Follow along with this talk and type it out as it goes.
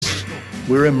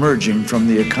we're emerging from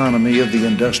the economy of the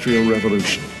Industrial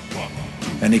Revolution,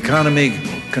 an economy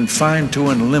confined to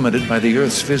and limited by the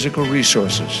Earth's physical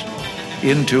resources,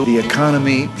 into the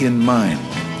economy in mind,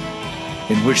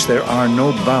 in which there are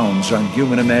no bounds on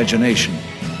human imagination,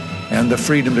 and the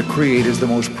freedom to create is the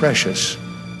most precious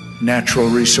natural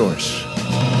resource.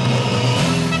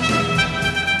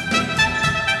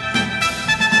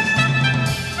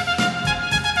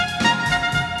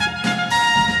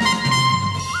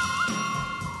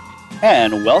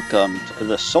 And welcome to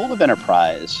the Soul of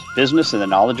Enterprise, Business in the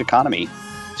Knowledge Economy,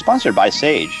 sponsored by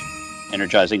Sage,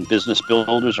 energizing business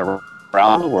builders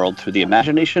around the world through the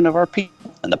imagination of our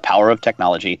people and the power of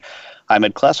technology. I'm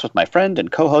Ed Kless with my friend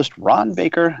and co-host Ron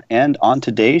Baker, and on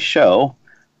today's show,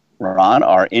 Ron,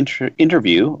 our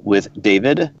interview with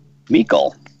David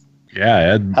Meikle. Yeah,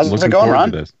 Ed, how's looking it going, forward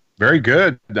Ron? to this. Very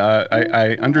good.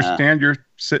 I understand you're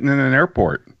sitting in an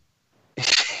airport.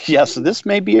 Yes, this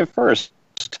may be a first.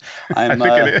 I think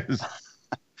it is.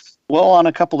 Well, on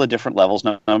a couple of different levels.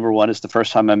 Number one, it's the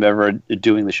first time I'm ever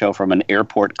doing the show from an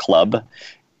airport club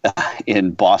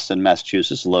in Boston,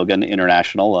 Massachusetts, Logan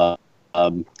International.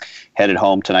 Headed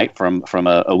home tonight from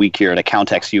a week here at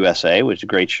Accountex USA, which is a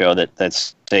great show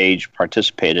that Sage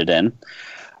participated in.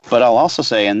 But I'll also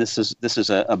say, and this is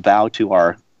a bow to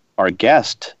our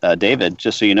guest, David.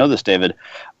 Just so you know this, David,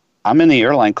 I'm in the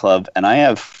airline club, and I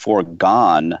have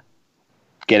foregone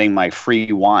getting my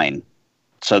free wine.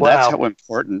 So wow. That's how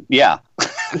important. Yeah.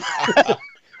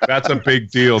 That's a big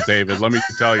deal, David. Let me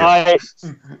tell you.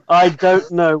 I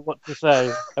don't know what to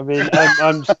say. I mean,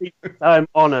 I'm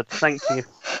honored. Thank you.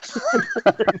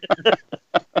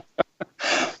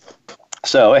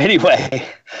 So anyway,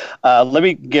 let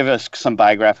me give us some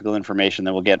biographical information,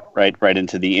 then we'll get right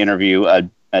into the interview.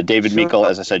 David Meikle,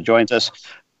 as I said, joins us.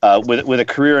 With a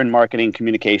career in marketing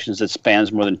communications that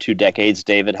spans more than 2 decades,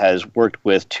 David has worked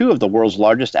with 2 of the world's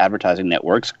largest advertising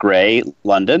networks, Grey,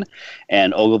 London,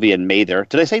 and Ogilvy and Mather.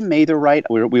 Did I say Mather right?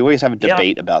 We always have a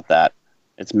debate about that.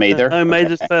 It's Mather? No,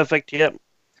 Mather's perfect, yep.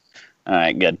 All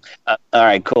right, good. All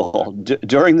right, cool.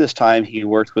 During this time, he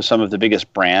worked with some of the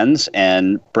biggest brands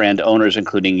and brand owners,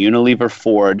 including Unilever,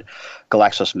 Ford,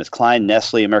 GlaxoSmithKline,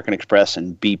 Nestle, American Express,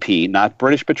 and BP. Not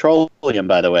British Petroleum,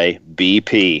 by the way.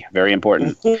 BP. Very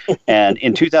important. And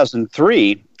in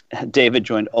 2003, David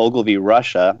joined Ogilvy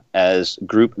Russia as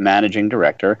group managing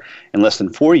director. In less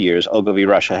than 4 years, Ogilvy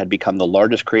Russia had become the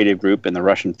largest creative group in the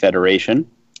Russian Federation,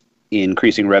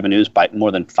 increasing revenues by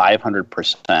more than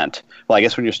 500%. Well, I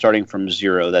guess when you're starting from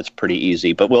zero, that's pretty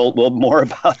easy. But we'll more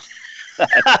about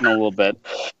that in a little bit.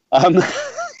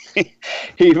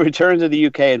 He returned to the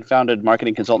UK and founded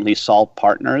marketing consultancy Salt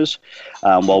Partners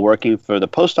while working for the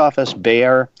Post Office,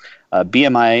 Bayer,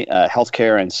 BMI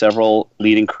Healthcare, and several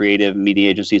leading creative media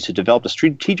agencies to develop a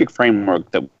strategic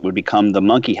framework that would become the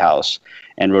Monkey House,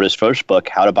 and wrote his first book,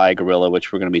 How to Buy a Gorilla,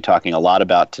 which we're going to be talking a lot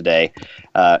about today.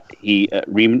 He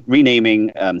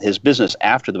renaming his business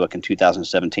after the book in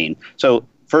 2017. So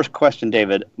first question,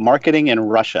 David, marketing in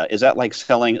Russia, is that like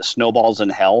selling snowballs in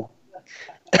hell?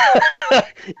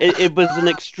 It was an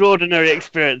extraordinary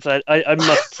experience, I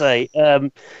must say.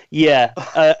 There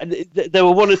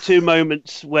were 1 or 2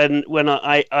 moments when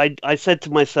I said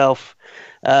to myself,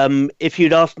 if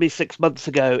you'd asked me 6 months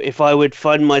ago if I would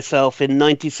find myself in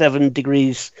 97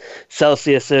 degrees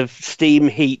Celsius of steam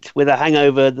heat with a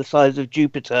hangover the size of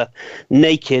Jupiter,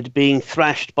 naked, being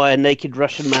thrashed by a naked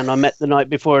Russian man I met the night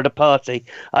before at a party,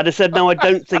 I'd have said, no, I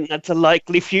don't think that's a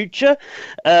likely future.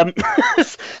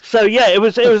 So yeah, it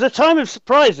was a time of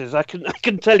surprises. I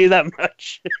can tell you that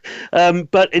much.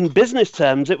 But in business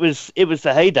terms, it was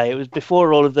the heyday. It was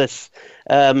before all of this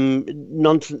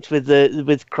nonsense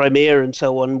with Crimea and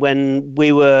so on, when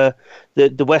the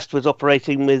West was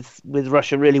operating with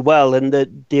Russia really well, and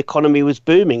the economy was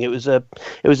booming. It was a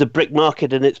brick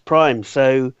market in its prime.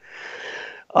 So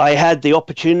I had the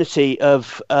opportunity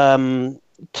of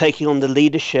taking on the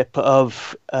leadership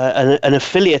of an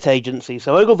affiliate agency.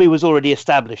 So Ogilvy was already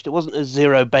established. It wasn't a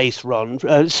zero base run.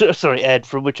 Sorry, Ed,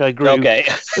 from which I grew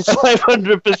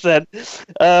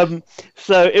 500%.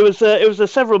 So it was a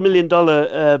several $1 million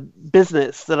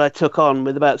business that I took on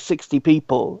with about 60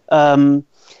 people.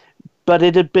 But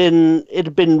it had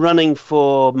been running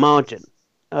for margin.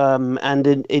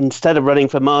 And instead of running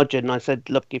for margin, I said,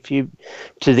 look, to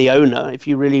the owner, if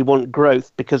you really want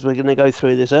growth, because we're going to go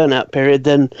through this earn-out period,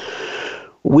 then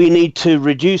we need to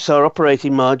reduce our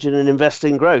operating margin and invest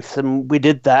in growth. And we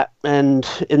did that. And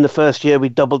in the first year, we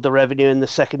doubled the revenue. In the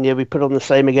second year, we put on the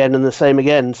same again and the same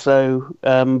again. So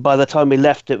by the time we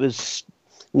left, it was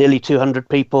nearly 200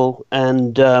 people.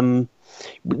 And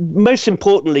most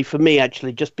importantly for me,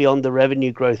 actually, just beyond the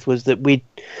revenue growth, was that we'd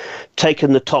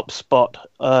taken the top spot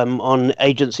on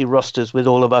agency rosters with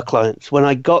all of our clients. When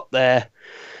I got there,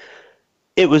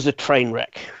 it was a train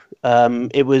wreck.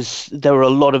 There were a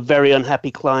lot of very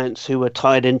unhappy clients who were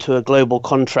tied into a global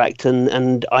contract,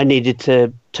 and I needed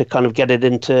to kind of get it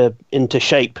into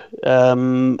shape.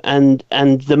 And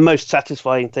the most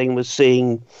satisfying thing was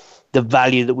seeing the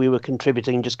value that we were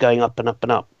contributing just going up and up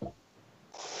and up.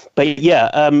 But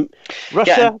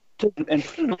Russia.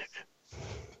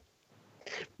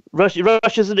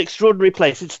 Russia's an extraordinary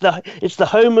place. It's the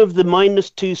home of the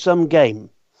 -2 sum game.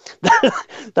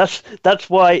 That's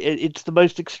why it's the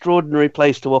most extraordinary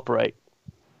place to operate.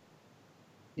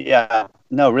 Yeah,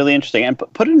 no, really interesting, and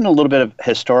put it in a little bit of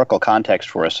historical context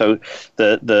for us. So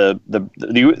Ron,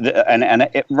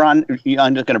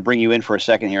 I'm just going to bring you in for a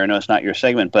second here. I know it's not your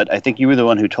segment, but I think you were the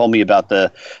one who told me about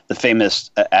the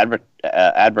famous advert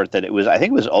that I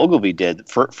think it was Ogilvy did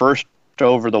first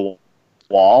over the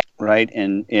wall, right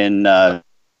in Berlin,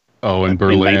 in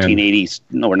 1980s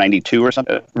or 92 or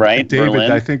something, right? David,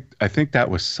 Berlin. I think that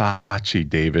was Saatchi,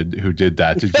 David, who did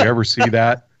that. Did you ever see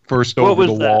that? First over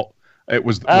the wall. It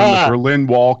was when the Berlin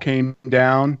Wall came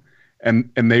down, and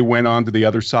they went on to the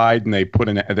other side, and they put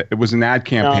it was an ad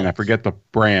campaign. I forget the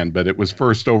brand, but it was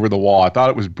first over the wall. I thought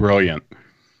it was brilliant.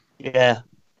 Yeah,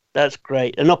 that's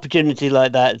great. An opportunity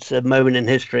like that, it's a moment in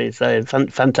history. So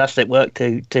fantastic work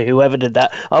to whoever did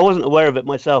that. I wasn't aware of it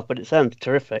myself, but it sounds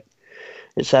terrific.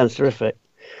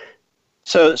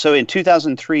 So in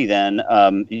 2003, then,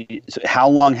 how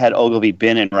long had Ogilvy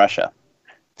been in Russia?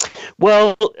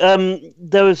 Well,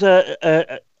 there was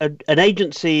an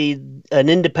agency, an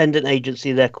independent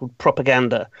agency there called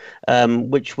Propaganda,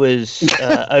 which was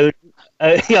owned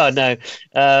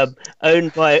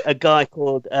by a guy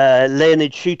called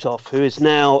Leonid Shutov, who is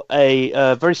now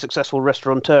a very successful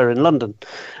restaurateur in London.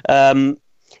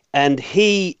 And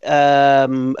he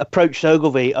approached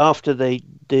Ogilvy after the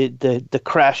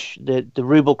crash, the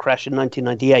ruble crash in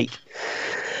 1998.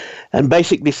 And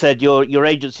basically said, your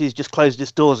agency's just closed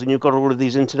its doors and you've got all of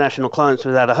these international clients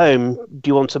without a home. Do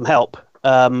you want some help?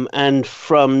 And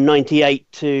from 98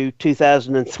 to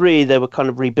 2003, they were kind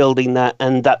of rebuilding that.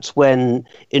 And that's when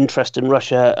interest in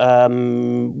Russia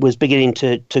was beginning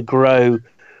to grow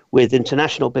with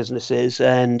international businesses.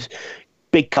 And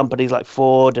big companies like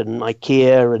Ford and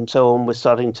IKEA and so on were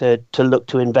starting to look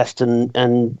to invest in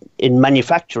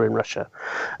manufacture in Russia.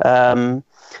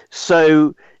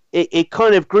 So it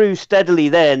kind of grew steadily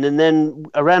then, and then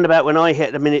around about when I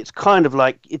hit, I mean, it's kind of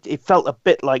like it felt a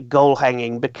bit like goal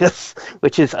hanging, because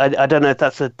which is I don't know if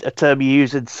that's a term you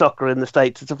use in soccer in the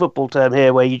States. It's a football term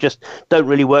here where you just don't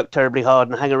really work terribly hard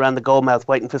and hang around the goal mouth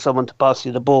waiting for someone to pass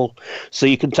you the ball so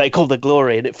you can take all the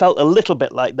glory. And it felt a little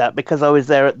bit like that because I was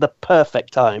there at the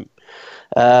perfect time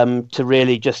to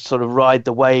really just sort of ride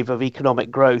the wave of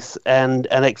economic growth and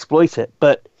exploit it.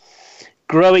 But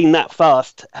growing that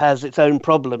fast has its own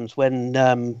problems. When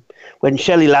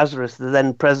Shelley Lazarus, the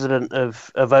then president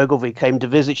of Ogilvy, came to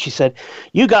visit, she said,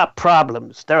 "You got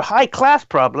problems. They're high class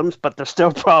problems, but they're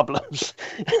still problems."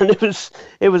 And it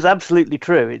was absolutely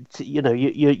true. It's,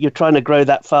 you're trying to grow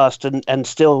that fast and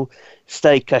still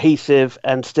stay cohesive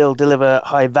and still deliver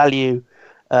high value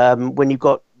when you've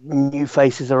got new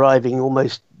faces arriving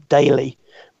almost daily.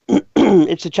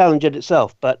 It's a challenge in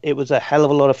itself, but it was a hell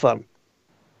of a lot of fun.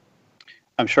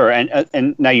 I'm sure.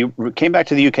 And now you came back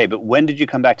to the UK, but when did you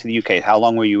come back to the UK? How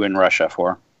long were you in Russia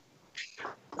for?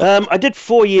 I did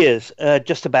 4 years,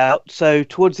 just about. So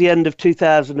towards the end of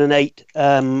 2008,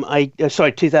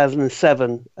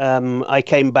 2007, I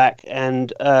came back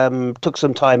and took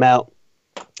some time out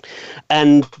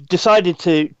and decided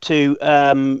to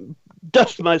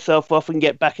dust myself off and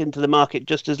get back into the market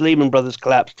just as Lehman Brothers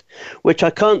collapsed, which I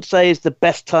can't say is the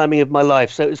best timing of my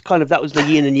life. So it was that was the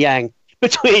yin and yang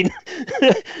between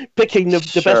picking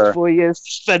the best 4 years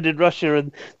to spend in Russia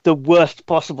and the worst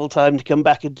possible time to come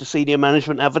back into senior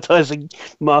management advertising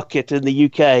market in the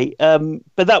UK.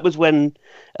 But that was when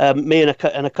me and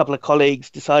a couple of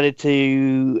colleagues decided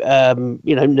to,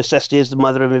 necessity is the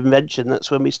mother of invention.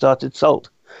 That's when we started Salt.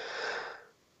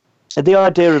 And the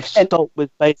idea of Salt was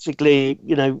basically,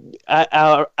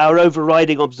 our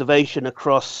overriding observation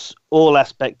across all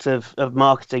aspects of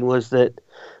marketing was that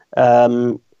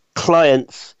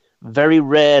clients very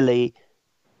rarely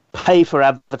pay for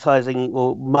advertising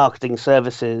or marketing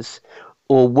services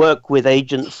or work with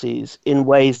agencies in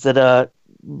ways that are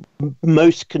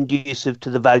most conducive to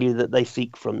the value that they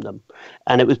seek from them.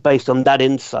 And it was based on that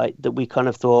insight that we kind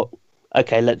of thought,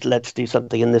 okay, let's do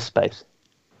something in this space.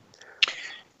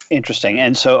 Interesting.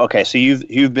 And so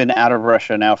you've been out of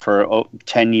Russia now for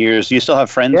 10 years. Do you still have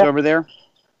friends over there?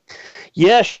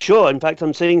 Yeah, sure. In fact,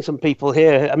 I'm seeing some people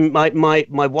here. I mean,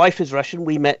 my wife is Russian.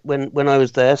 We met when I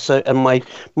was there. So, and my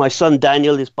son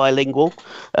Daniel is bilingual.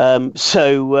 I'm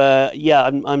still.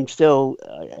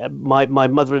 My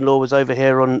mother-in-law was over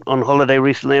here on holiday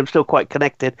recently. I'm still quite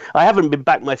connected. I haven't been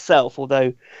back myself,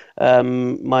 although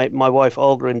my wife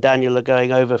Olga and Daniel are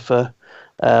going over for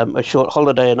a short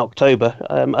holiday in October.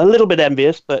 A little bit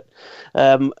envious, but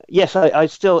yes, I'm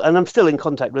still in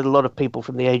contact with a lot of people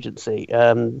from the agency. These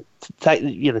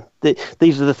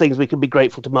are the things we can be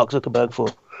grateful to Mark Zuckerberg for.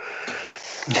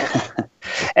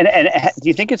 and do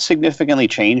you think it's significantly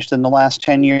changed in the last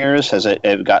 10 years? Has it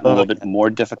gotten a little bit more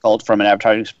difficult from an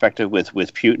advertising perspective with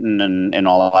Putin and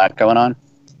all of that going on?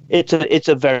 It's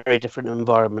a very different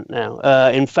environment now.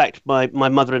 In fact, my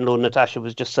mother-in-law Natasha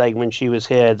was just saying when she was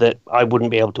here that I wouldn't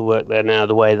be able to work there now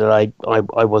the way that I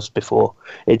was before.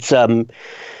 It's not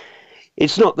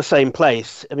the same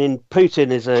place. I mean,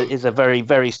 Putin is a very,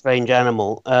 very strange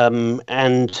animal,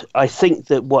 and I think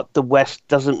that what the West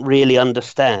doesn't really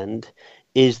understand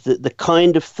is that the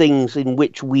kind of things in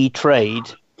which we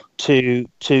trade to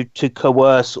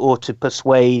coerce or to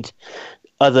persuade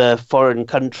other foreign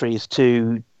countries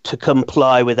to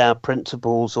comply with our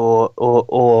principles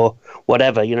or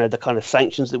whatever, the kind of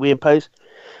sanctions that we impose.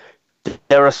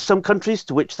 There are some countries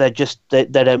to which they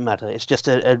don't matter. It's just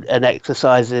an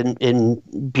exercise in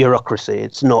bureaucracy.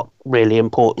 It's not really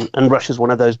important. And Russia's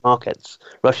one of those markets.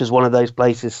 Russia's one of those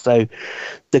places. So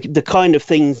the kind of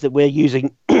things that we're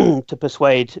using to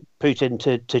persuade Putin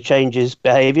to change his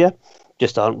behavior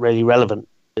just aren't really relevant.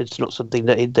 It's not something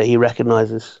that he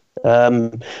recognizes.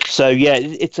 So yeah,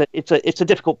 it's a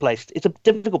difficult place. It's a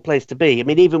difficult place to be. I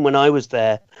mean, even when I was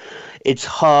there, it's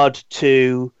hard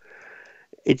to.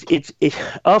 It's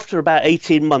after about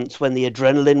 18 months when the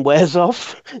adrenaline wears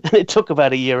off, and it took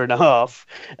about a year and a half.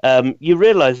 You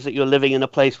realize that you're living in a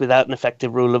place without an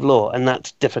effective rule of law, and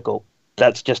that's difficult.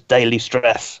 That's just daily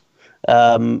stress.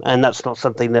 And that's not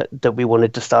something that we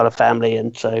wanted to start a family,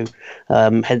 and so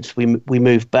hence we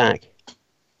moved back.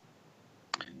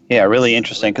 Yeah, really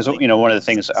interesting because one of the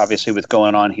things obviously with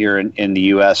going on here in the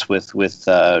U.S. with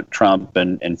Trump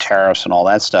and tariffs and all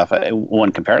that stuff,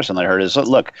 one comparison that I heard is,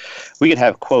 look, we could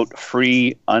have quote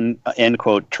free end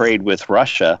quote trade with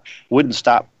Russia, wouldn't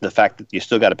stop the fact that you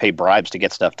still got to pay bribes to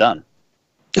get stuff done.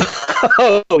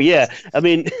 Oh yeah, I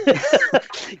mean,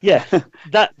 yeah,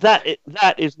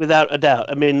 that is without a doubt.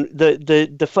 I mean,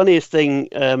 the funniest thing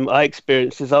I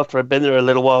experienced is after I'd been there a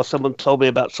little while, someone told me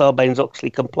about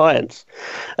Sarbanes-Oxley compliance,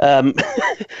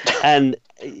 and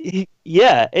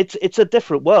yeah, it's a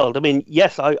different world. I mean,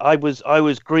 yes, I was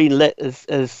greenlit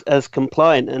as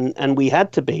compliant, and we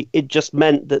had to be. It just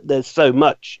meant that there's so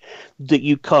much that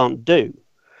you can't do.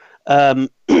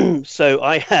 So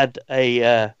I had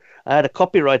a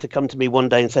copywriter come to me one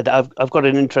day and said, I've got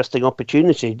an interesting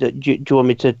opportunity. Do you want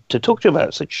me to talk to you about it?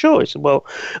 I said, sure. He said, well,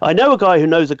 I know a guy who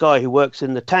knows a guy who works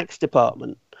in the tax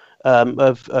department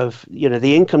of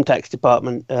the income tax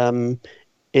department in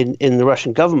the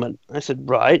Russian government. I said,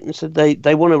 right. And said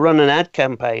they want to run an ad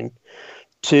campaign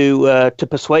to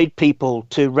persuade people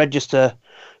to register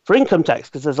for income tax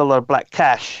because there's a lot of black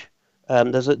cash.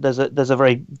 There's a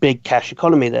very big cash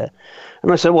economy there.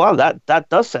 And I said, wow, that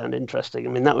does sound interesting. I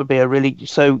mean, that would be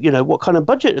what kind of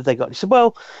budget have they got? He said,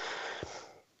 well,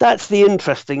 that's the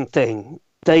interesting thing.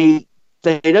 They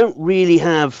don't really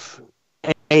have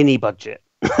any budget.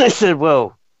 I said,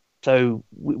 well, so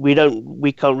we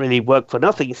can't really work for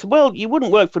nothing. He said, well, you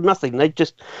wouldn't work for nothing. They'd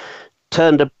just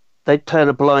turn a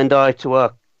blind eye to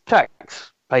our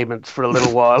tax payments for a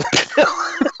little while.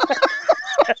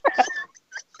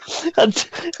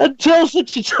 Until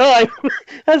such a time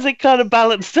as it kind of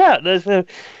balanced out. And so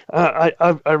I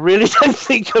really don't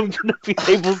think I'm going to be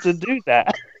able to do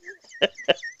that.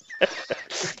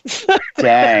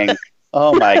 Dang.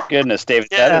 Oh, my goodness, David.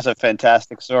 Yeah. That is a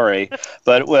fantastic story.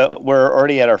 But we're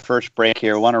already at our first break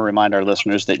here. I want to remind our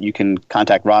listeners that you can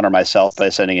contact Ron or myself by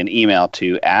sending an email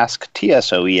to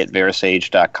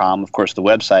asktsoe@verisage.com. Of course, the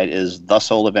website is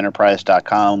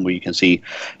thesoulofenterprise.com, where you can see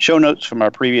show notes from our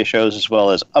previous shows as well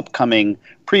as upcoming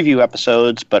preview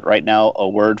episodes. But right now, a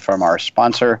word from our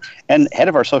sponsor and head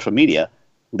of our social media,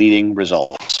 Leading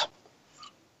Results.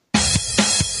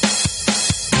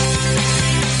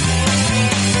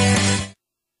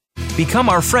 Become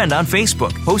our friend on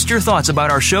Facebook. Post your thoughts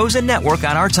about our shows and network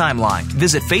on our timeline.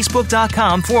 Visit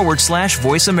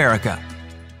facebook.com/Voice America.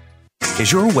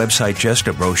 Is your website just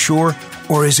a brochure,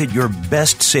 or is it your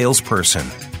best salesperson?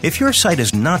 If your site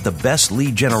is not the best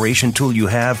lead generation tool you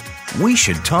have, we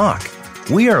should talk.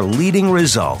 We are Leading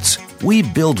Results. We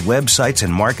build websites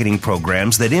and marketing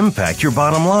programs that impact your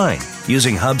bottom line.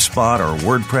 Using HubSpot or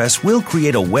WordPress, we'll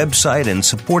create a website and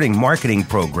supporting marketing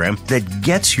program that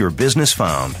gets your business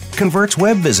found, converts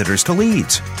web visitors to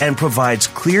leads, and provides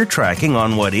clear tracking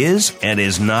on what is and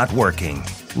is not working.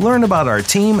 Learn about our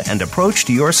team and approach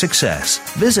to your success.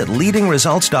 Visit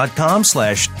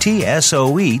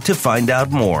leadingresults.com/TSOE to find out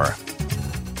more.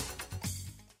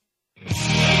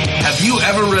 Have you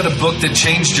ever read a book that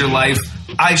changed your life?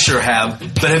 I sure have.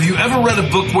 But have you ever read a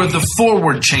book where the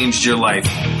foreword changed your life?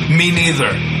 Me neither.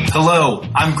 Hello,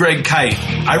 I'm Greg Kite.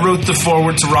 I wrote the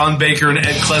foreword to Ron Baker and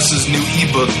Ed Kless's new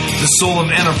ebook, The Soul of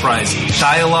Enterprise,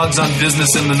 Dialogues on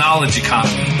Business and the Knowledge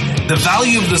Economy. The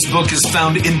value of this book is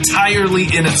found entirely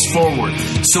in its foreword.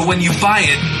 So when you buy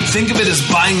it, think of it as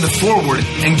buying the foreword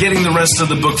and getting the rest of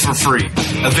the book for free.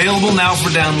 Available now for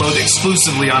download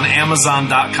exclusively on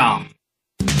Amazon.com.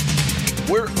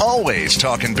 We're always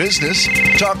talking business.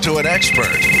 Talk to an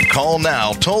expert. Call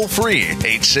now toll free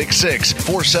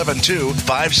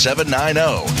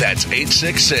 866-472-5790. That's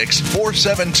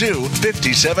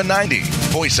 866-472-5790.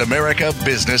 Voice America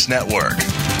Business Network.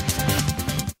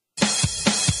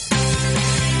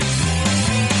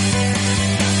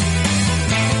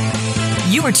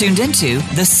 You are tuned into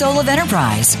The Soul of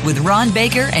Enterprise with Ron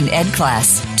Baker and Ed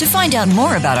Kless. To find out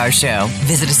more about our show,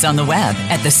 visit us on the web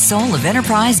at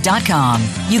thesoulofenterprise.com.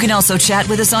 You can also chat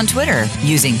with us on Twitter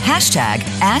using hashtag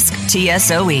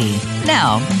AskTSOE.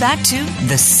 Now, back to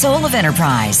The Soul of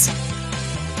Enterprise.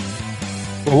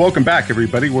 Well, welcome back,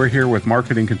 everybody. We're here with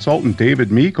marketing consultant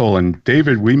David Meikle. And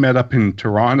David, we met up in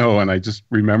Toronto, and I just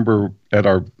remember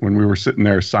when we were sitting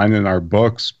there signing our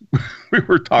books, we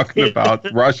were talking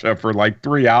about Russia for like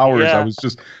 3 hours. I was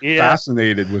just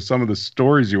fascinated with some of the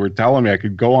stories you were telling me. I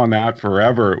could go on that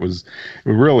forever. It was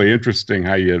really interesting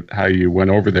how you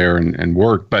went over there and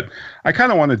worked. But I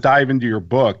kind of want to dive into your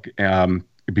book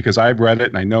because I've read it,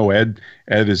 and I know Ed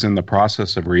is in the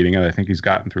process of reading it. I think he's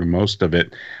gotten through most of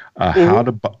it. How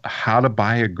to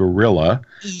Buy a Gorilla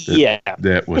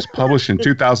that was published in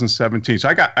 2017. So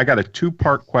I got a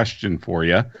 2-part question for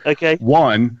you. Okay.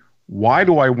 1, why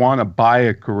do I want to buy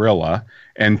a gorilla?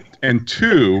 And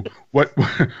 2,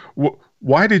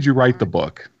 why did you write the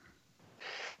book?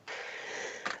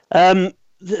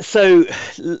 So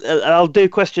I'll do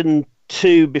question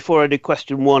 2 before I do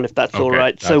question 1, if that's all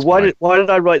right. So why did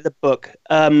I write the book?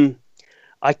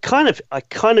 I kind of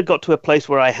got to a place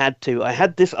where I had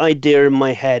this idea in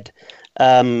my head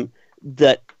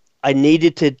that I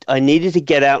needed to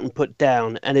get out and put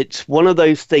down, and it's one of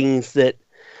those things that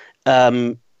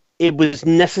it was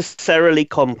necessarily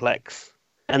complex,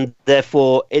 and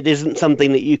therefore it isn't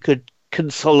something that you could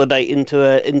consolidate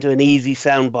into an easy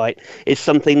soundbite. It's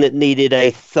something that needed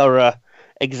a thorough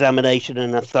examination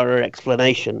and a thorough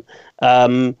explanation.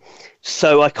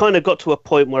 So I kind of got to a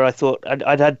point where I thought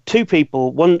I'd had 2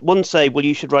 people, one say, well,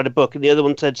 you should write a book, and the other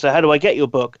one said, so how do I get your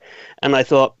book? And I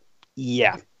thought,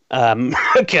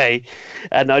 okay.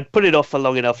 And I'd put it off for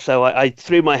long enough, so I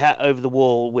threw my hat over the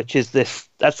wall, which is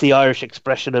that's the Irish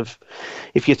expression of,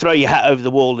 if you throw your hat over the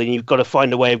wall, then you've got to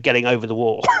find a way of getting over the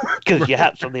wall because your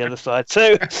hat's on the other side.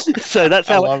 So that's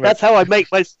how I make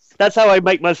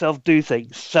myself do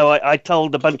things. So I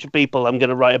told a bunch of people I'm going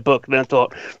to write a book, and I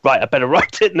thought, right, I better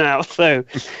write it now. So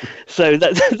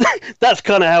that's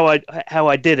kind of how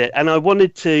I did it, and I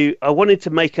wanted to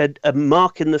make a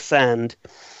mark in the sand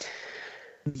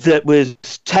that was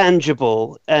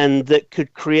tangible and that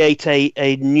could create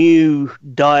a new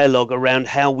dialogue around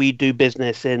how we do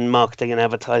business in marketing and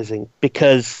advertising,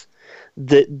 because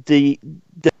the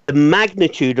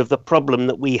magnitude of the problem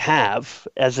that we have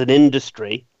as an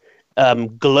industry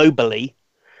globally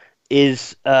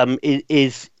is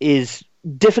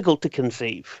difficult to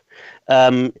conceive.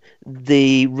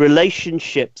 The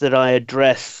relationship that I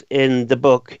address in the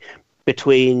book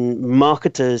between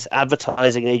marketers,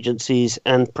 advertising agencies,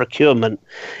 and procurement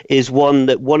is one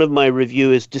that one of my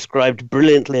reviewers described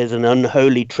brilliantly as an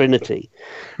unholy trinity,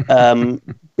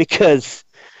 because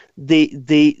the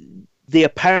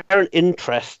apparent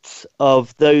interests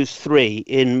of those 3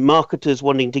 in marketers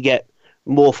wanting to get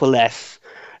more for less,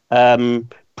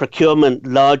 procurement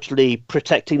largely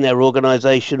protecting their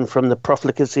organization from the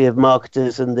profligacy of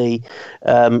marketers and the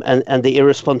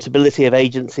irresponsibility of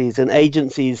agencies, and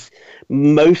agencies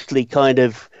mostly kind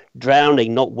of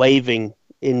drowning, not waving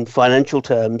in financial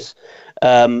terms.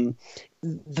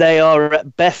 They are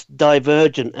at best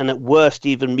divergent and at worst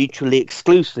even mutually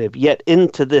exclusive. Yet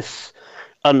into this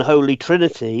unholy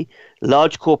trinity,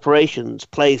 large corporations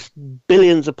place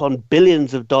billions upon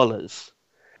billions of dollars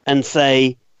and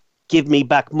say, give me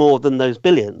back more than those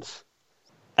billions.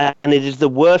 and it is the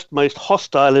worst, most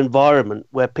hostile environment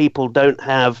where people don't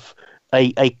have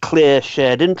a clear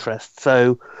shared interest.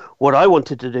 So what I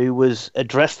wanted to do was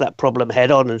address that problem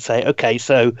head on and say, okay,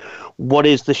 so what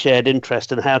is the shared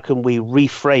interest and how can we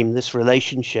reframe this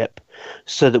relationship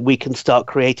so that we can start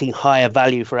creating higher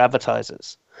value for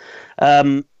advertisers?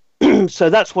 So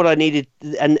that's what I needed.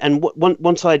 And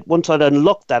once I'd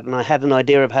unlocked that and I had an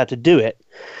idea of how to do it,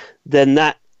 then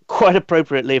that, quite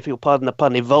appropriately, if you'll pardon the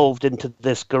pun, evolved into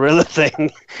this gorilla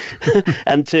thing,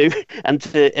 and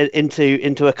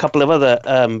into a couple of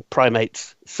other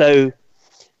primates. So,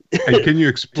 hey, can you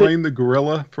explain the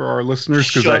gorilla for our listeners?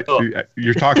 Because sure.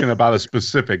 You're talking about a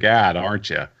specific ad, aren't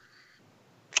you?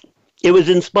 It was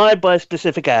inspired by a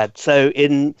specific ad. So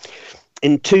in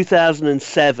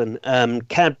 2007,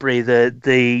 Cadbury,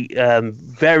 the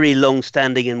very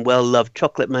long-standing and well-loved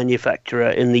chocolate manufacturer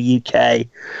in the UK,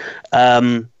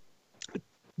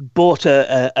 bought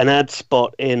an ad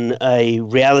spot in a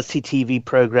reality TV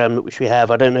program which we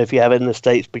have. I don't know if you have it in the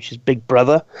States, which is Big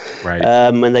Brother. Right.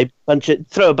 And they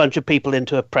throw a bunch of people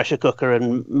into a pressure cooker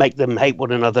and make them hate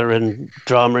one another, and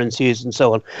drama ensues and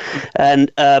so on.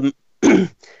 And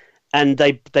and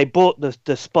they bought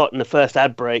the spot in the first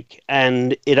ad break,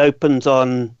 and it opens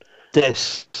on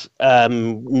this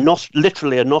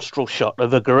literally a nostril shot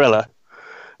of a gorilla,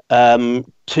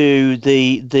 to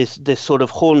this sort of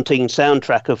haunting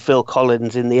soundtrack of Phil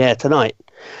Collins, In the Air Tonight.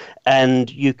 And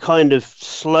you kind of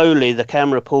slowly, the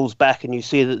camera pulls back and you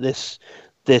see that this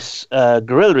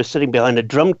gorilla is sitting behind a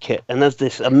drum kit, and as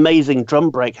this amazing drum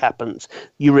break happens,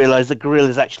 you realize the gorilla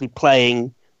is actually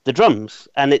playing the drums.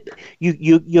 And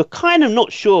you're kind of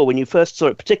not sure when you first saw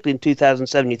it, particularly in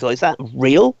 2007. You thought, is that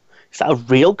real? Is that a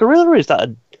real gorilla, or is that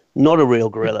not a real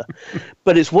gorilla?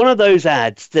 But it's one of those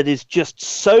ads that is just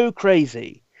so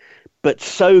crazy but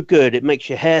so good it makes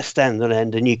your hair stand on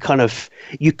end, and you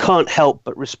can't help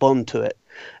but respond to it.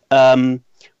 And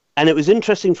it was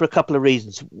interesting for a couple of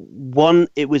reasons. One,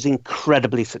 it was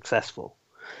incredibly successful.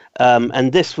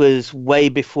 And this was way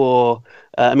before,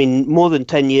 more than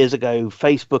 10 years ago,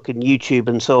 Facebook and YouTube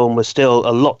and so on were still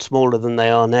a lot smaller than they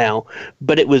are now,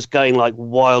 but it was going like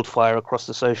wildfire across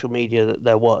the social media that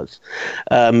there was.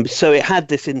 So it had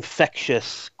this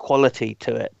infectious quality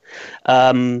to it.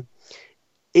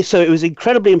 So it was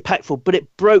incredibly impactful, but it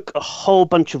broke a whole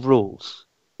bunch of rules.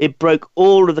 It broke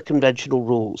all of the conventional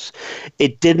rules.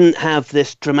 It didn't have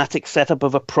this dramatic setup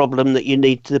of a problem that you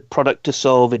need the product to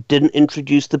solve. It didn't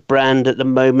introduce the brand at the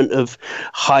moment of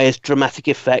highest dramatic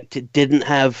effect. It didn't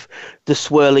have the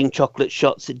swirling chocolate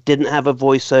shots. It didn't have a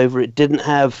voiceover. It didn't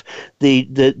have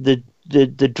the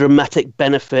dramatic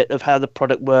benefit of how the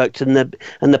product worked and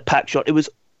the pack shot. It was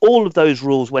all of those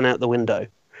rules went out the window.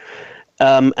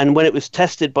 And when it was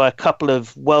tested by a couple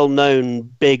of well-known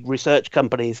big research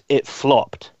companies, it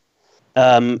flopped.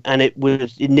 And it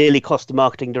nearly cost the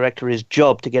marketing director his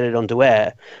job to get it onto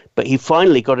air. But he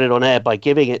finally got it on air by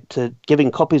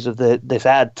giving copies of this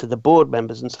ad to the board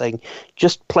members and saying,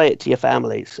 just play it to your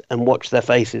families and watch their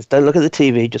faces. Don't look at the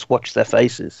TV, just watch their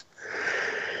faces.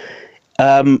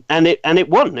 And it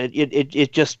won.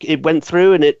 It went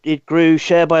through, and it grew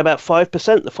share by about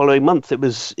 5% the following month. It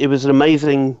was an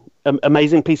amazing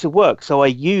piece of work. So I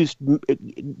used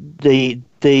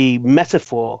the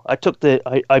metaphor.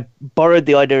 I borrowed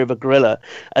the idea of a gorilla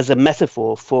as a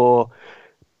metaphor for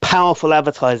powerful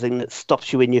advertising that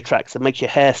stops you in your tracks and makes your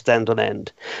hair stand on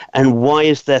end. And why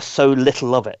is there so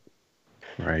little of it?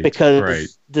 Right.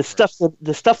 Because the stuff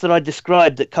that I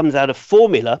described that comes out of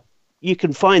formula, you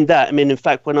can find that. In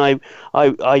fact, when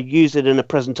I use it in a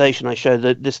presentation, I show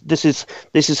that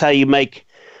this is how you make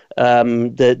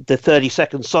the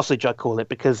 30-second sausage, I call it,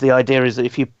 because the idea is that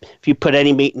if you put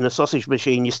any meat in a sausage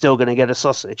machine, you're still going to get a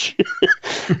sausage.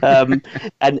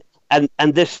 And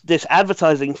this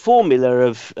advertising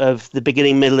formula of the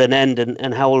beginning, middle, and end,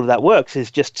 and how all of that works is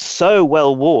just so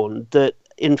well worn that,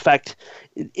 in fact,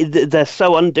 they're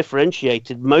so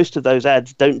undifferentiated. Most of those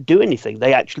ads don't do anything.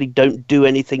 They actually don't do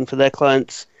anything for their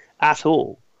clients at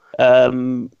all.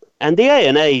 And the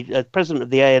ANA, president of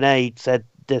the ANA, said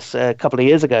this a couple of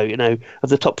years ago. Of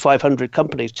the top 500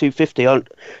 companies,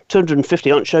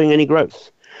 250 aren't showing any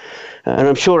growth. And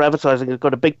I'm sure advertising has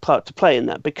got a big part to play in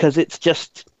that, because it's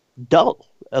just dull.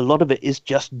 A lot of it is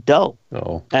just dull.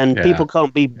 People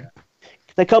can't be.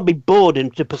 They can't be bored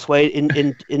into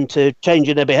into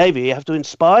changing their behavior. You have to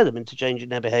inspire them into changing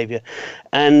their behavior,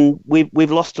 and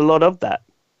we've lost a lot of that.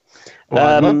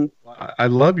 Well, I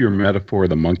love your metaphor of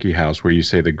the monkey house, where you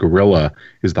say the gorilla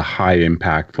is the high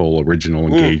impactful, original,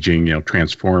 engaging,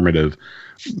 transformative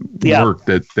work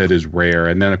that is rare.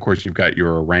 And then, of course, you've got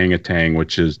your orangutan,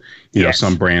 which is, you know,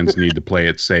 some brands need to play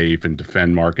it safe and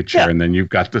defend market share. And then you've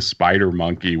got the spider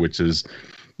monkey, which is,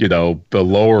 you know, the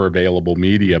lower available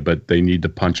media, but they need to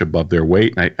punch above their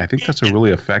weight. And I think that's a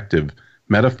really effective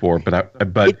metaphor.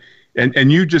 But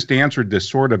you just answered this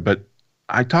sort of, but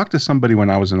I talked to somebody when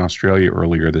I was in Australia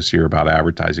earlier this year about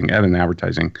advertising at an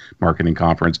advertising marketing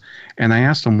conference. And I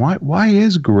asked him, why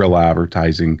is guerrilla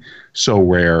advertising so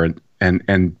rare?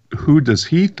 And who does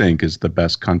he think is the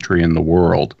best country in the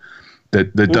world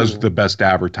that does the best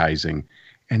advertising?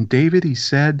 And David, he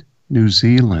said, New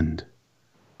Zealand.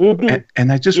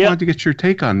 And I just wanted to get your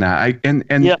take on that.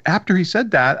 After he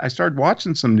said that, I started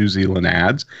watching some New Zealand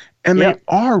ads, and they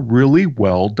are really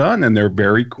well done, and they're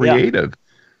very creative.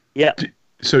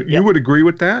 So you would agree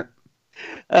with that?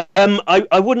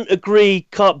 I wouldn't agree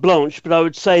carte blanche, but I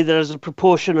would say that as a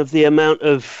proportion of the amount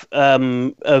of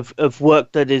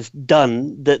work that is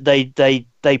done, that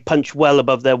they punch well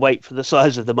above their weight for the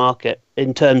size of the market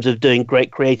in terms of doing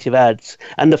great creative ads.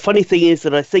 And the funny thing is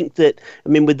that I think that, I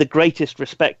mean, with the greatest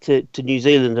respect to New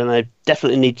Zealand, and I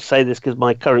definitely need to say this because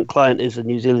my current client is a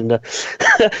New Zealander,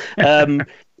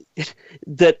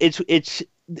 that it's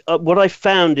what I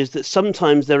found is that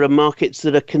sometimes there are markets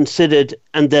that are considered,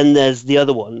 and then there's the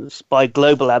other ones by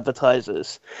global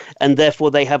advertisers, and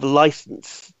therefore they have a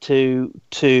license to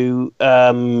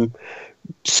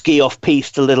ski off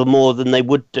piste a little more than they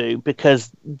would do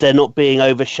because they're not being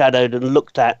overshadowed and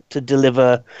looked at to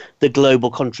deliver the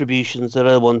global contributions that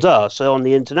other ones are. So on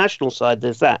the international side,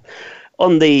 there's that.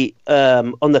 On the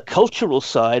cultural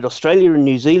side, Australia and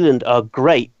New Zealand are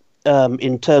great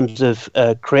in terms of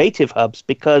creative hubs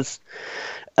because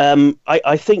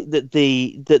I think that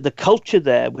the culture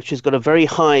there, which has got a very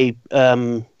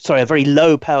very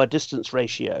low power distance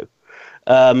ratio,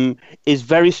 is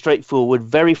very straightforward,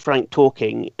 very frank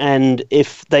talking, and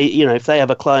if they have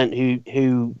a client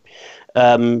who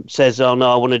says, "Oh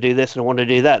no, I want to do this and I want to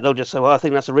do that," they'll just say, "Well, I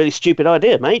think that's a really stupid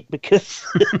idea, mate, because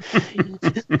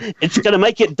it's going to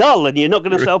make it dull, and you're not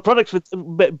going to sell products with."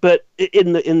 But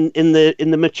in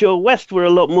the mature West, we're a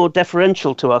lot more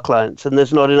deferential to our clients, and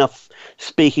there's not enough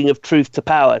speaking of truth to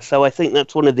power. So I think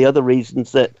that's one of the other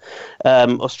reasons that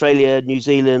Australia, New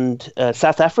Zealand,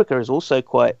 South Africa is also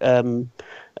quite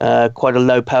a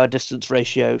low power distance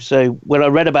ratio. So when I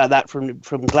read about that from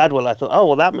Gladwell, I thought, oh,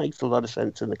 well, that makes a lot of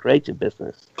sense in the creative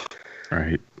business.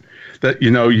 Right. That,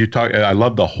 you talk. I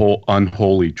love the whole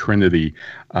unholy trinity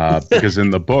because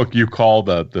in the book you call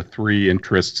the three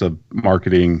interests of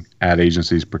marketing, ad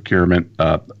agencies, procurement,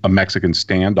 a Mexican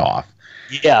standoff.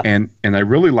 Yeah. And I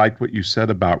really liked what you said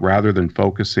about rather than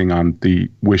focusing on the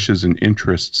wishes and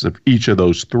interests of each of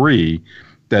those three,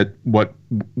 that what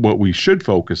we should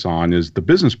focus on is the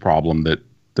business problem that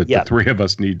the three of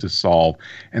us need to solve.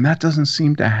 And that doesn't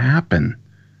seem to happen.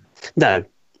 No,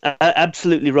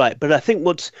 absolutely right. But I think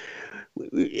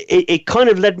it kind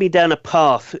of led me down a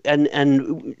path. And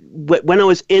when I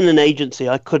was in an agency,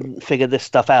 I couldn't figure this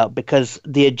stuff out because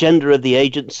the agenda of the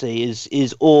agency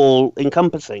is all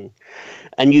encompassing.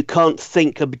 And you can't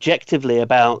think objectively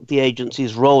about the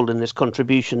agency's role in this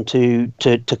contribution to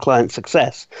client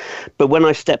success. But when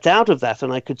I stepped out of that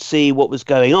and I could see what was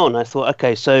going on, I thought,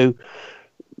 okay, so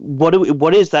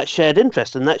what is that shared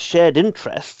interest? And that shared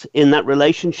interest in that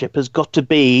relationship has got to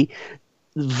be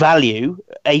value,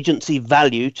 agency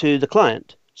value to the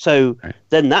client. So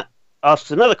then that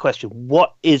asks another question: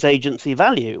 what is agency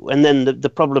value? And then the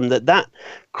problem that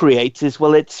creates is,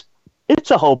 well, it's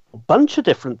a whole bunch of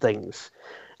different things.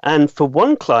 And for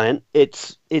one client,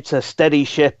 it's a steady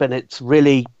ship and it's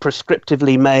really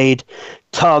prescriptively made,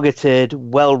 targeted,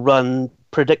 well-run,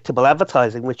 predictable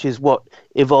advertising, which is what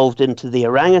evolved into the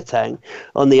orangutan.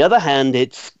 On the other hand,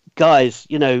 it's, guys,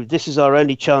 this is our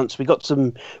only chance. We got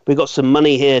some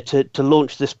money here to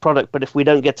launch this product, but if we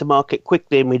don't get to market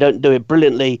quickly and we don't do it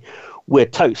brilliantly, we're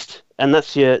toast. And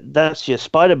that's your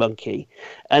spider monkey.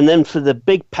 And then for the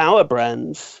big power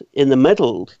brands in the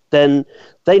middle, then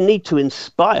they need to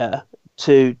inspire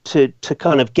to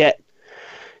kind of get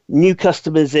new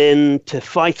customers in, to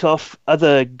fight off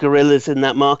other gorillas in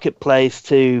that marketplace,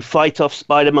 to fight off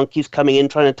spider monkeys coming in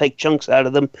trying to take chunks out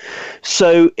of them.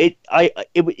 So it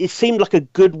seemed like a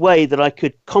good way that I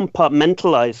could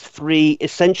compartmentalize three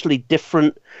essentially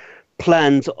different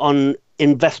plans on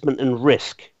investment and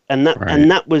risk. And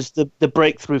that was the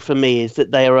breakthrough for me, is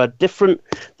that they are different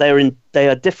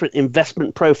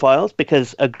investment profiles,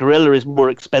 because a gorilla is more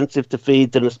expensive to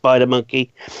feed than a spider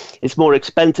monkey. It's more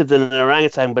expensive than an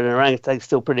orangutan, but an orangutan is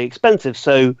still pretty expensive.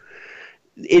 So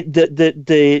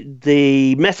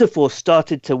the metaphor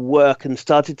started to work and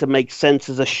started to make sense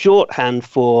as a shorthand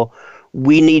for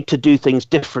we need to do things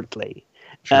differently.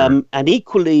 Sure. And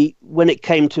equally, when it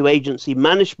came to agency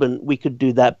management, we could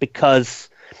do that because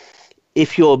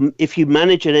if you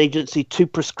manage an agency too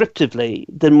prescriptively,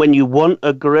 then when you want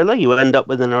a gorilla, you end up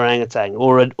with an orangutan,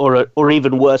 or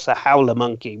even worse, a howler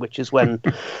monkey, which is when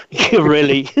you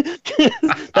really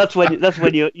that's when you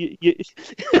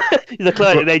the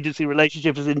client and agency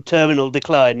relationship is in terminal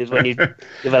decline, is when you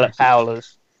develop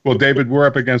howlers. Well, David, we're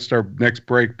up against our next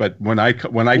break, but when I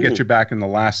get you back in the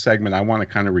last segment, I want to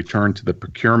kind of return to the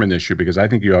procurement issue, because I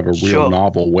think you have a real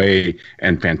novel way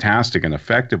and fantastic and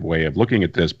effective way of looking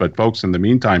at this. But folks, in the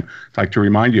meantime, I'd like to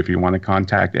remind you, if you want to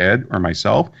contact Ed or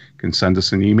myself, you can send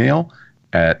us an email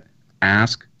at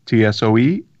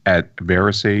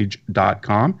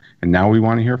asktsoe@verisage.com. And now we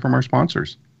want to hear from our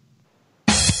sponsors.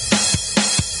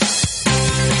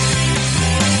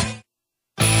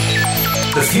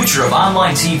 The future of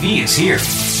online TV is here.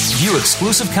 View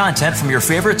exclusive content from your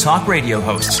favorite talk radio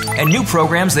hosts and new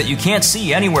programs that you can't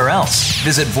see anywhere else.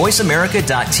 Visit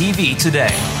voiceamerica.tv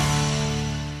today.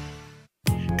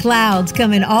 Clouds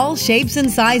come in all shapes and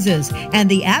sizes, and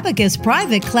the Abacus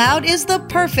Private Cloud is the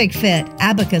perfect fit.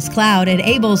 Abacus Cloud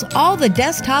enables all the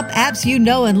desktop apps you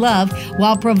know and love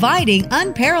while providing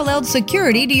unparalleled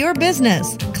security to your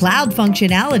business. Cloud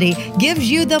functionality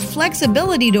gives you the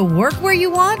flexibility to work where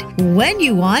you want, when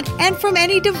you want, and from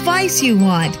any device you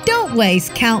want. Don't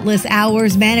waste countless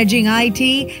hours managing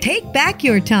IT. Take back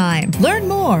your time. Learn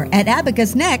more at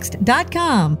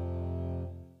abacusnext.com.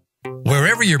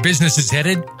 Wherever your business is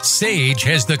headed, Sage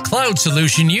has the cloud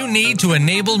solution you need to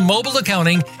enable mobile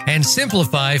accounting and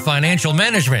simplify financial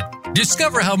management.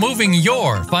 Discover how moving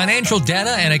your financial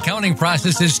data and accounting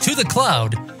processes to the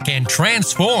cloud can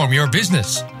transform your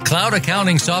business. Cloud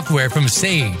accounting software from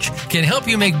Sage can help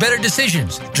you make better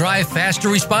decisions, drive faster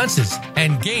responses,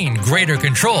 and gain greater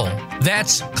control.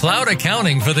 That's cloud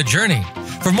accounting for the journey.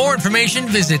 For more information,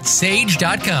 visit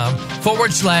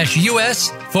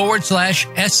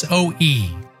sage.com/US/SOE.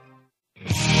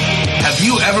 Have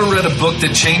you ever read a book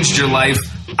that changed your life?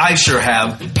 I sure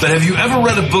have. But have you ever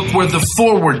read a book where the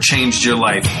foreword changed your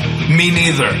life? Me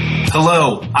neither.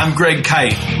 Hello, I'm Greg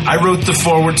Kite. I wrote the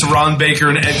foreword to Ron Baker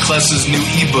and Ed Kless's new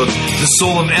ebook, The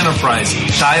Soul of Enterprise,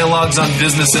 Dialogues on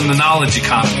Business and the Knowledge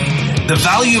Economy. The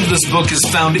value of this book is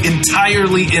found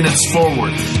entirely in its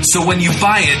foreword. So when you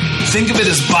buy it, think of it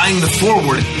as buying the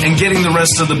foreword and getting the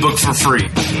rest of the book for free.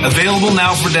 Available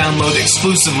now for download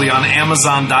exclusively on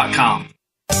Amazon.com.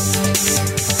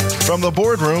 From the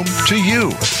boardroom to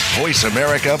you, Voice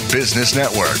America Business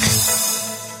Network.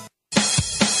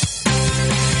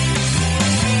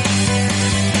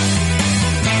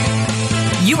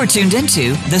 You are tuned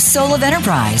into The Soul of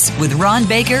Enterprise with Ron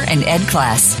Baker and Ed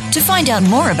Kless. To find out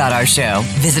more about our show,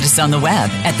 visit us on the web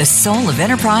at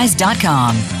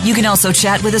thesoulofenterprise.com. You can also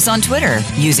chat with us on Twitter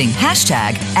using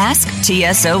hashtag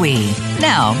AskTSOE.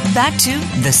 Now, back to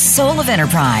The Soul of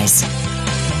Enterprise.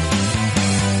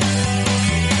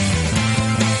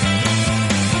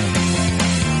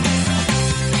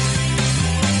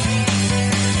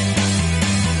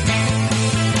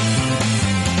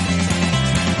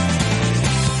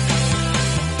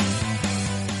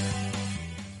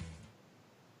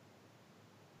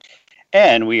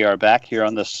 And we are back here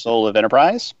on the Soul of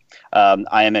Enterprise.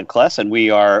 I am Ed Kless, and we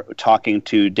are talking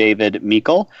to David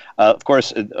Meikle. Of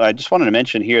course, I just wanted to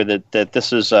mention here that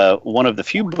this is one of the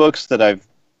few books that I've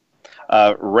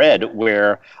read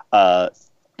where that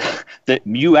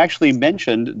you actually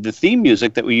mentioned the theme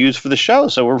music that we use for the show.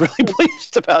 So we're really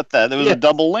pleased about that. There was a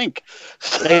double link.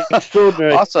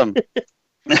 Extraordinary. Awesome.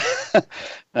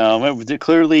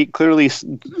 Clearly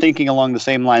thinking along the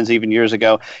same lines even years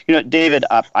ago. You know, David,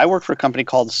 I work for a company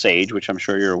called Sage, which I'm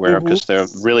sure you're aware of because they're a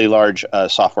really large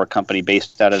software company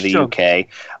based out of the UK.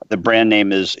 The brand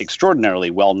name is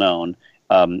extraordinarily well known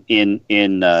in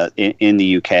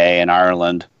the UK and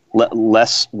Ireland.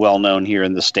 Less well known here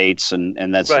in the States,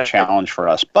 and that's a challenge for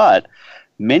us. But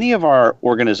many of our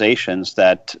organizations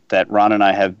that Ron and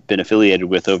I have been affiliated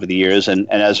with over the years,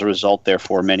 and as a result,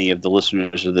 therefore, many of the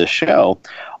listeners of this show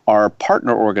are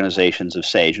partner organizations of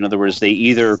Sage. In other words, they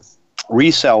either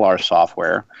resell our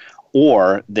software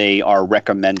or they are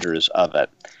recommenders of it.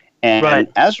 And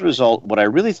as a result, what I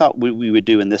really thought we would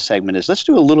do in this segment is let's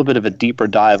do a little bit of a deeper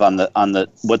dive on the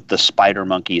what the spider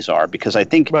monkeys are, because I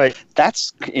think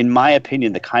that's, in my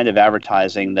opinion, the kind of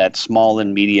advertising that small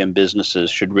and medium businesses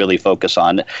should really focus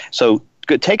on. So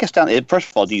take us down.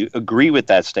 First of all, do you agree with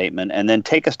that statement? And then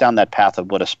take us down that path of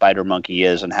what a spider monkey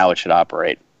is and how it should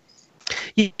operate.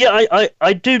 Yeah,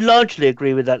 I do largely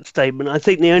agree with that statement. I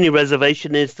think the only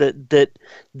reservation is that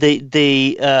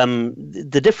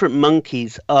the different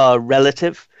monkeys are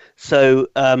relative. So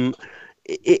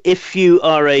if you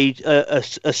are a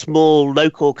small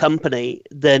local company,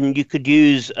 then you could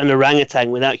use an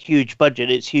orangutan without huge budget.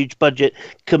 It's huge budget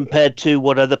compared to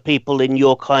what other people in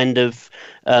your kind of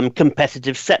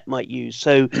competitive set might use.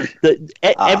 So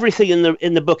everything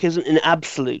in the book isn't in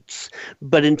absolutes,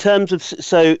 but in terms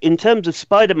of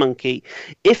Spider Monkey,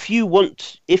 if you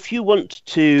want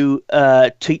to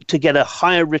get a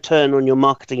higher return on your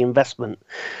marketing investment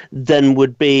than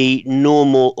would be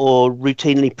normal or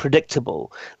routinely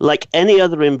predictable, like any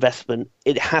other investment,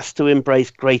 it has to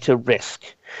embrace greater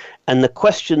risk. And the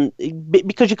question,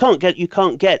 because you can't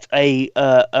get a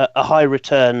high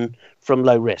return from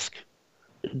low risk.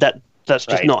 That's just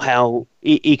right. Not how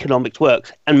economics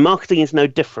works, and marketing is no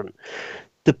different.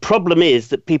 The problem is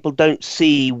that people don't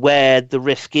see where the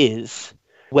risk is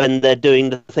when they're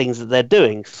doing the things that they're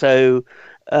doing. So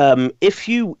if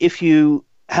you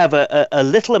have a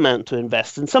little amount to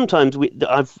invest, and sometimes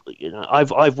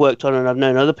I've worked on, and I've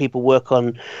known other people work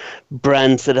on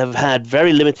brands that have had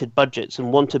very limited budgets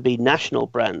and want to be national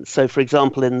brands. So, for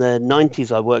example, in the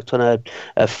 90s, I worked on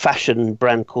a fashion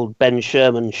brand called Ben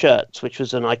Sherman Shirts, which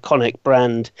was an iconic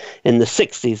brand in the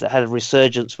 60s that had a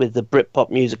resurgence with the Britpop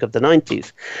music of the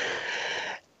 90s.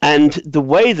 And the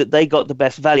way that they got the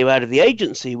best value out of the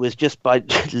agency was just by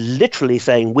literally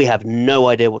saying, we have no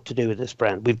idea what to do with this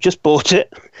brand. We've just bought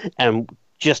it and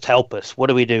just help us. What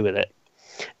do we do with it?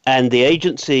 And the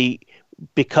agency,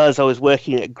 because I was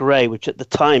working at Grey, which at the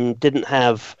time didn't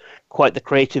have quite the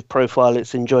creative profile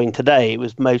it's enjoying today, it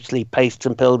was mostly pastes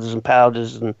and pills and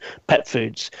powders and pet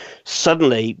foods.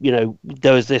 Suddenly,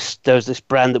 there was this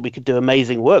brand that we could do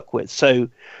amazing work with. So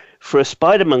for a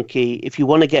Spider Monkey, if you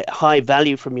want to get high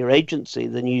value from your agency,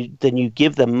 then you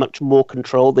give them much more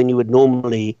control than you would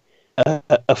normally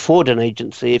afford an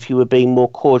agency if you were being more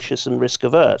cautious and risk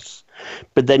averse.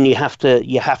 But then you have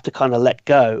to kind of let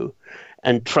go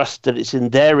and trust that it's in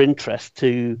their interest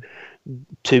to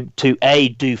A,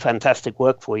 do fantastic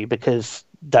work for you, because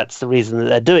that's the reason that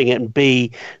they're doing it, and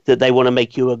B, that they want to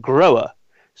make you a grower.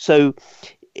 So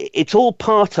it's all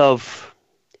part of,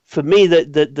 for me,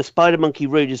 the Spider Monkey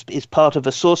route is part of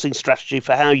a sourcing strategy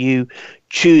for how you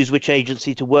choose which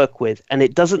agency to work with. And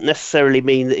it doesn't necessarily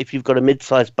mean that if you've got a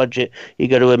mid-sized budget, you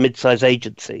go to a mid-sized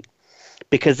agency.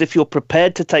 Because if you're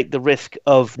prepared to take the risk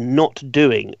of not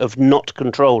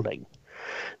controlling,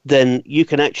 then you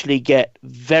can actually get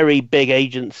very big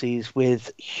agencies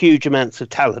with huge amounts of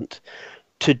talent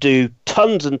to do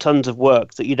tons and tons of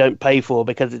work that you don't pay for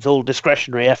because it's all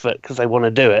discretionary effort because they want to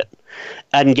do it,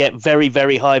 and get very,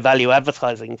 very high value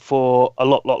advertising for a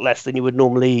lot less than you would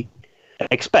normally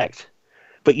expect.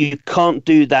 But you can't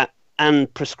do that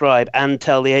and prescribe and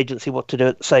tell the agency what to do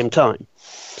at the same time.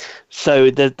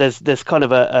 So there's kind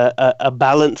of a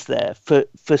balance there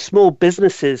for small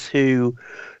businesses who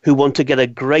want to get a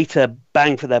greater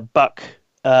bang for their buck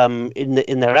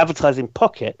in their advertising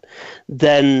pocket.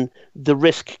 Then the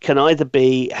risk can either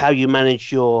be how you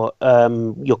manage your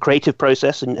creative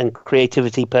process and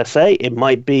creativity per se. It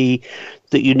might be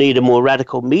that you need a more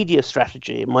radical media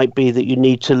strategy. It might be that you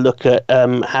need to look at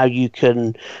how you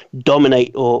can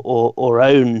dominate or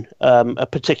own a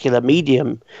particular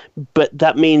medium. But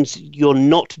that means you're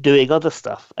not doing other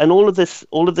stuff, and all of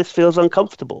this feels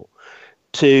uncomfortable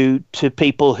to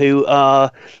people who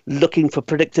are looking for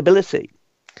predictability.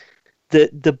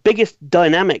 The biggest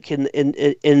dynamic in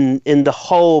the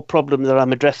whole problem that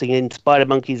I'm addressing in spider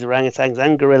monkeys, orangutans,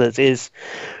 and gorillas is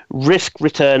risk,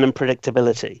 return, and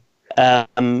predictability.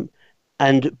 And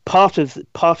part of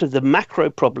the macro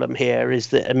problem here is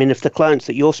that, I mean, if the clients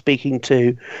that you're speaking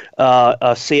to are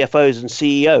CFOs and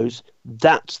CEOs,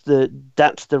 that's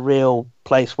the real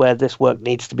place where this work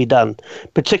needs to be done.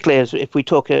 Particularly as if we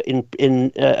talk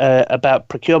about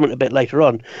procurement a bit later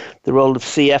on, the role of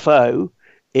CFO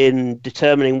in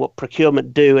determining what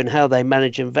procurement do and how they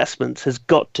manage investments has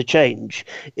got to change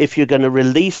if you're going to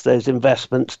release those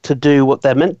investments to do what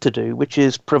they're meant to do, which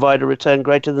is provide a return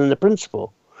greater than the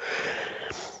principal.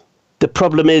 The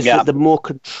problem is that the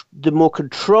more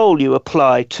control you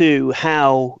apply to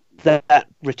how that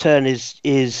return is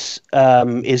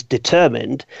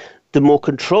determined, the more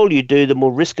control you do, the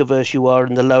more risk averse you are,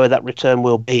 and the lower that return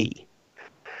will be.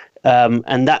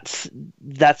 And that's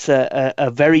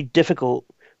a very difficult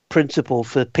principle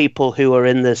for people who are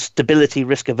in the stability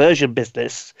risk aversion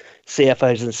business,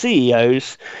 CFOs and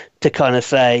CEOs, to kind of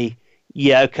say,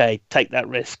 yeah, okay, take that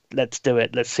risk, let's do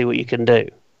it, let's see what you can do.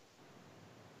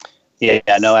 Yeah,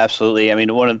 no, absolutely. I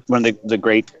mean, one of the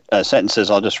great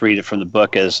sentences, I'll just read it from the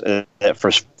book, is that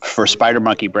for spider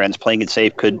monkey brands, playing it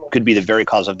safe could be the very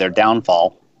cause of their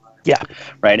downfall. Yeah.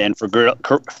 Right. And for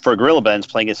Gorilla Blends,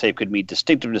 playing it safe could mean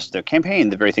distinctiveness of their campaign.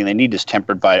 The very thing they need is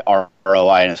tempered by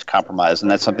ROI and is compromised.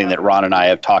 And that's something that Ron and I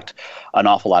have talked an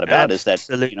awful lot about.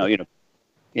 Absolutely. Is that,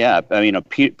 yeah, I mean,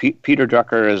 Peter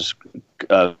Drucker's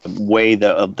way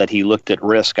that he looked at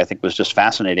risk, I think, was just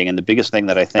fascinating. And the biggest thing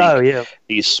that I think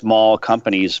these small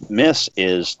companies miss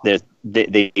is that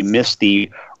they miss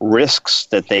the risks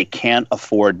that they can't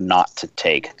afford not to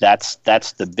take. That's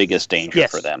the biggest danger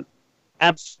for them.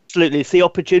 Absolutely, it's the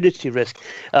opportunity risk.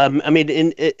 I mean,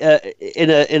 in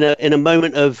a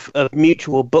moment of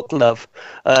mutual book love,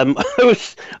 I'm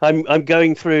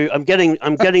getting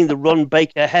the Ron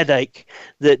Baker headache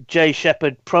that Jay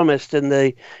Shepard promised in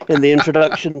the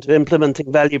introduction to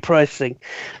implementing value pricing.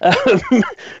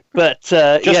 But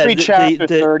just read chapter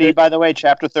 30. By the way,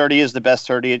 chapter 30 is the best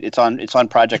 30. It's on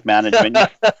project management.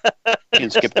 You can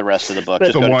skip the rest of the book.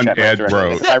 Just the one Ed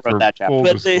wrote. I wrote that chapter.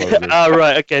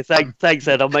 Right. Okay. Thanks,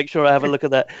 Ed. I'll make sure I have a look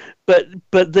at that. But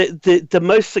the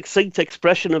most succinct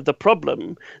expression of the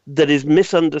problem that is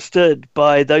misunderstood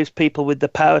by those people with the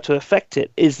power to affect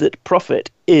it is that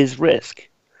profit is risk.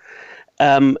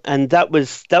 And that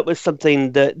was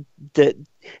something that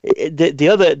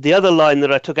the other line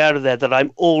that I took out of there that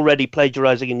I'm already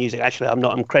plagiarizing and using. Actually, I'm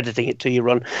not. I'm crediting it to you,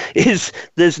 Ron. Is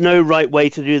there's no right way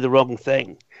to do the wrong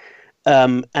thing,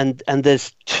 and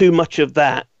there's too much of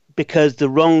that because the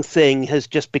wrong thing has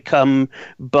just become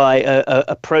by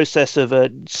a process of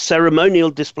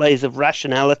ceremonial displays of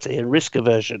rationality and risk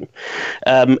aversion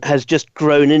has just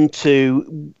grown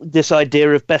into this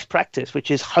idea of best practice, which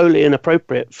is wholly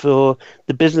inappropriate for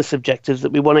the business objectives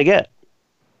that we want to get.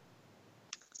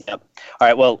 Yep. All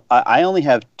right. Well, I only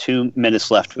have 2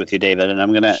 minutes left with you, David, and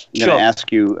I'm going to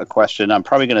ask you a question. I'm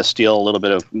probably going to steal a little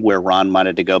bit of where Ron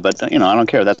wanted to go, but I don't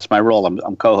care. That's my role.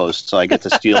 I'm co-host, so I get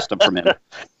to steal stuff from him.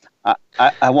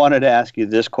 I wanted to ask you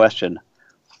this question: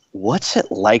 what's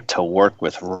it like to work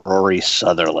with Rory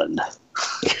Sutherland?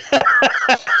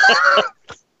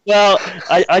 Well,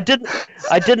 I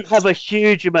didn't have a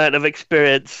huge amount of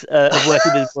experience of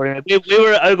working with Rory. We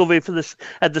were at Ogilvy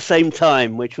at the same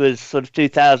time, which was sort of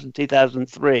 2000,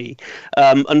 2003.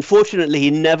 Unfortunately, he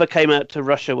never came out to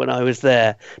Russia when I was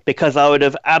there, because I would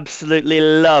have absolutely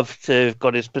loved to have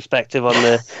got his perspective on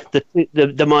the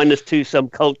 -2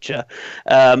 subculture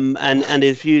and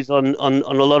his views on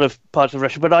a lot of parts of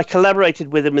Russia. But I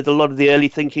collaborated with him with a lot of the early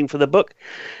thinking for the book.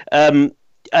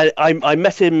 I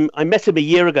met him a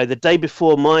year ago, the day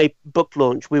before my book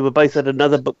launch. We were both at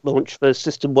another book launch for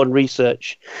System 1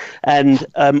 Research, and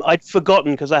I'd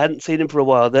forgotten, because I hadn't seen him for a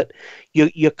while, that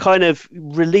you're kind of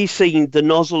releasing the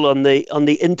nozzle on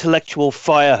the intellectual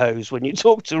fire hose when you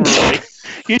talk to Rory.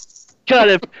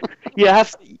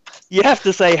 you have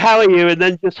to say, "How are you?" and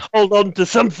then just hold on to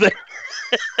something.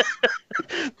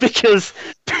 because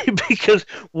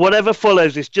whatever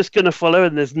follows is just going to follow,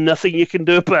 and there's nothing you can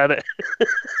do about it.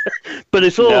 But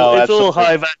it's all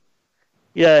high value.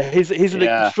 Yeah, he's an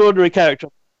extraordinary character.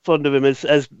 I'm fond of him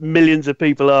as millions of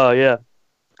people are. Yeah,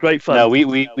 great fun. No,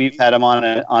 we've had him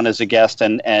on as a guest,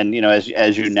 and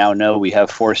as you now know, we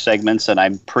have 4 segments, and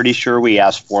I'm pretty sure we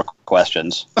asked 4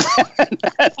 questions.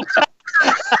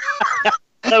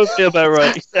 That would be about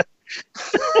right.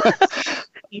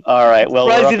 All right. Well,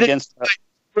 we're up against.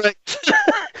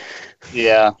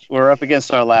 We're up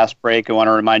against our last break. I want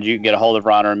to remind you can get a hold of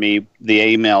Ron or me. The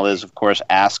email is, of course,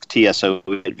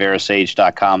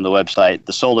 asktso@verasage.com. The website,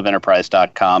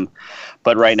 thesoulofenterprise.com.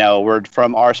 But right now, a word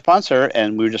from our sponsor,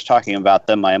 and we were just talking about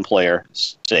them, my employer,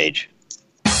 Sage.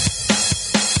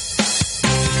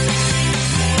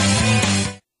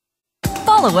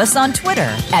 Follow us on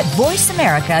Twitter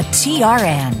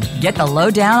 @VoiceAmericaTRN. Get the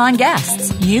lowdown on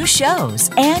guests, new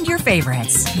shows, and your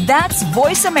favorites. That's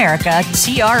Voice America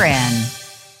TRN.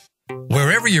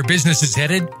 Wherever your business is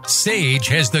headed, Sage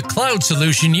has the cloud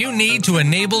solution you need to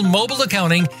enable mobile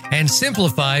accounting and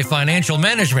simplify financial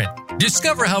management.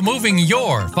 Discover how moving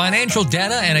your financial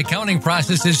data and accounting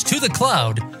processes to the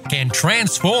cloud can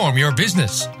transform your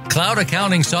business. Cloud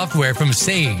accounting software from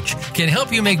Sage can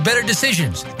help you make better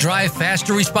decisions, drive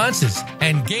faster responses,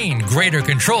 and gain greater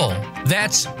control.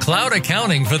 That's cloud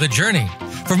accounting for the journey.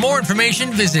 For more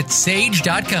information, visit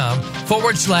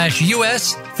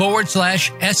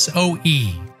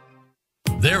sage.com/US/SOE.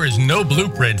 There is no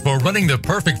blueprint for running the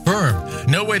perfect firm,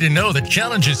 no way to know the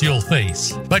challenges you'll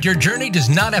face. But your journey does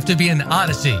not have to be an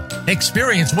odyssey.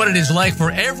 Experience what it is like for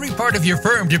every part of your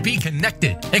firm to be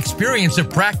connected. Experience a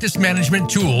practice management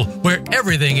tool where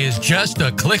everything is just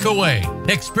a click away.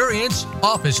 Experience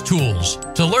Office Tools.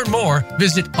 To learn more,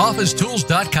 visit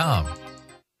officetools.com.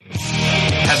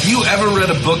 Have you ever read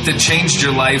a book that changed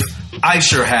your life? I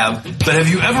sure have. But have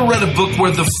you ever read a book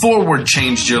where the foreword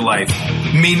changed your life?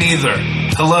 Me neither.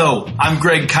 Hello, I'm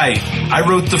Greg Kite. I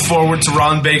wrote the foreword to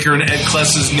Ron Baker and Ed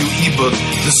Kless's new ebook,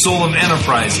 The Soul of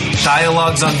Enterprise,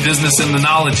 Dialogues on Business and the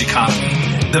Knowledge Economy.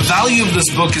 The value of this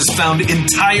book is found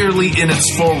entirely in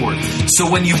its foreword. So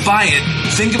when you buy it,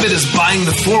 think of it as buying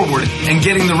the foreword and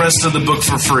getting the rest of the book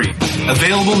for free.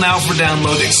 Available now for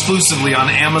download exclusively on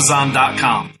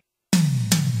Amazon.com.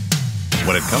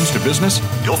 When it comes to business,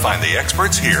 you'll find the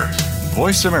experts here.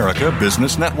 Voice America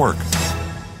Business Network.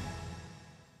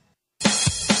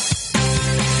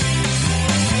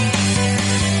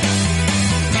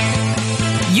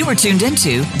 You are tuned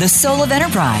into The Soul of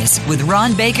Enterprise with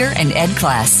Ron Baker and Ed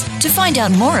Kless. To find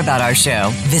out more about our show,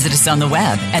 visit us on the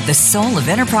web at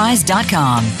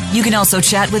thesoulofenterprise.com. You can also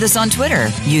chat with us on Twitter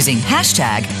using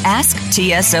hashtag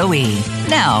AskTSOE.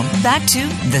 Now, back to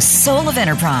The Soul of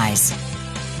Enterprise.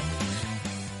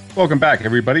 Welcome back,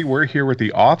 everybody. We're here with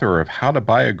the author of How to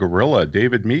Buy a Gorilla,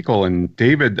 David Meikle. And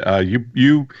David,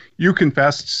 you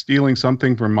confessed stealing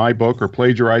something from my book or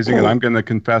plagiarizing, and I'm going to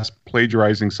confess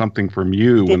plagiarizing something from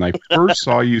you. When I first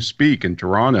saw you speak in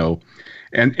Toronto,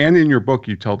 and in your book,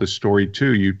 you tell this story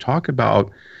too. You talk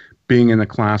about being in a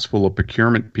class full of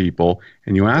procurement people,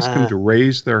 and you ask them to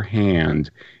raise their hand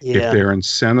if they're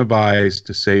incentivized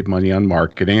to save money on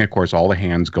marketing. Of course, all the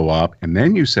hands go up, and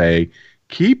then you say,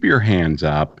 keep your hands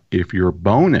up if your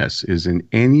bonus is in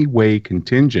any way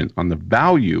contingent on the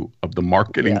value of the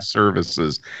marketing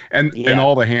services. And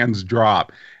all the hands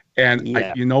drop. And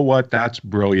you know what? That's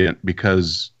brilliant,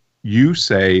 because you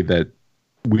say that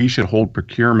we should hold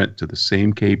procurement to the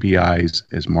same KPIs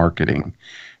as marketing.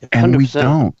 And 100%. We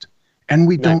don't. And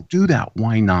we don't do that.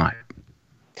 Why not?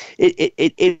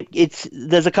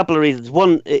 There's a couple of reasons.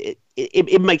 One,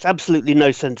 it makes absolutely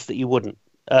no sense that you wouldn't.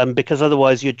 Because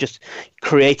otherwise you're just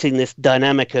creating this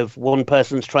dynamic of one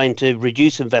person's trying to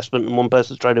reduce investment and one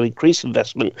person's trying to increase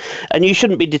investment. And you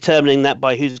shouldn't be determining that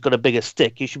by who's got a bigger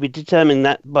stick. You should be determining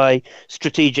that by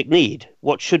strategic need.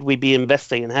 What should we be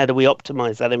investing and how do we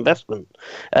optimize that investment?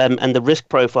 And the risk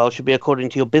profile should be according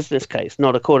to your business case,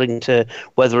 not according to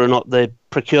whether or not the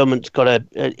procurement's got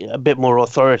a bit more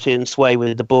authority and sway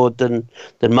with the board than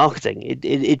marketing.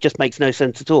 It just makes no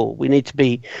sense at all. We need to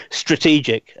be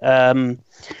strategic.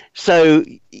 So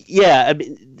I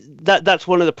mean, that's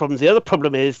one of the problems. The other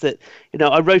problem is that,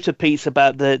 I wrote a piece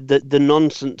about the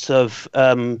nonsense of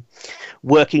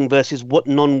working versus what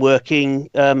non-working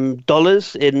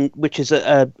dollars, which is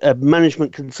a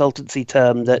management consultancy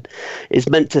term that is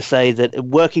meant to say that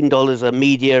working dollars are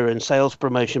media and sales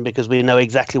promotion because we know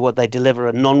exactly what they deliver,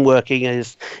 and non-working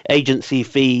is agency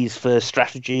fees for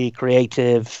strategy,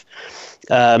 creative,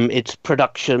 it's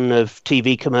production of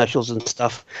TV commercials and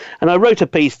stuff. And I wrote a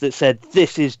piece that said,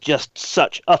 this is just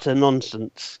such utter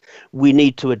nonsense. We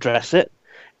need to address it.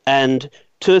 And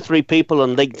 2 or 3 people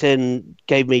on LinkedIn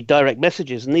gave me direct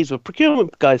messages, and these were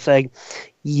procurement guys saying,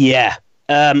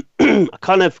 I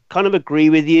kind of agree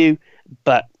with you,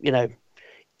 but,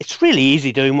 it's really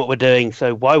easy doing what we're doing.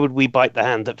 So why would we bite the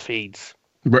hand that feeds?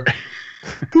 Right.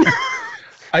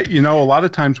 A lot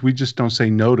of times we just don't say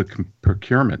no to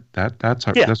procurement. That's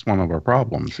one of our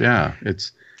problems. Yeah,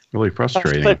 it's really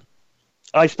frustrating.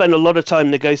 I spend a lot of time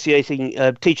negotiating,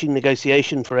 teaching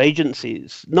negotiation for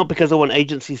agencies, not because I want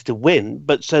agencies to win,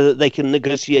 but so that they can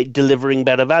negotiate delivering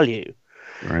better value.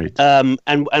 Right. And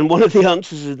one of the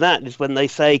answers in that is when they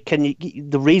say,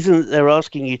 the reason that they're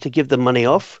asking you to give them money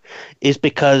off is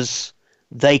because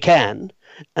they can.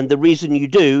 And the reason you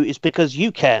do is because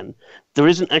you can. There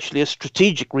isn't actually a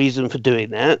strategic reason for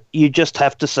doing that. You just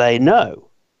have to say no.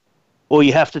 Or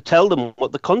you have to tell them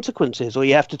what the consequence is. Or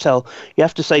you have to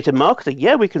say to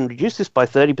marketing, we can reduce this by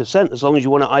 30% as long as you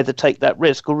want to either take that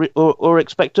risk or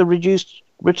expect a reduced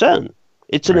return.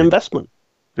 It's an investment.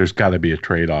 There's got to be a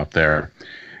trade-off there.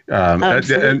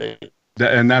 Absolutely.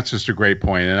 And that's just a great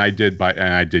point. And I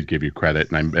did give you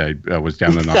credit. And I was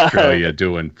down in Australia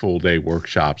doing full-day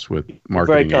workshops with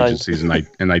marketing agencies,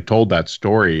 and I told that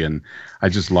story, and I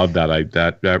just love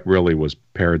that. That really was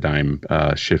paradigm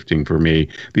shifting for me.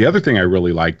 The other thing I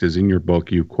really liked is in your book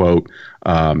you quote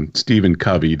Stephen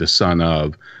Covey, the son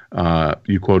of.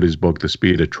 You quote his book, The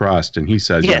Speed of Trust, and he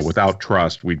says, without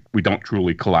trust, we don't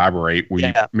truly collaborate.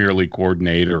 We merely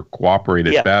coordinate or cooperate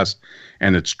at best.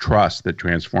 And it's trust that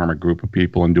transforms a group of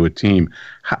people into a team.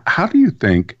 How do you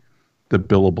think the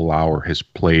billable hour has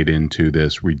played into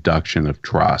this reduction of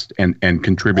trust and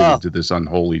contributed to this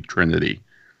unholy trinity?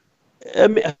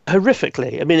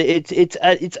 Horrifically. I mean,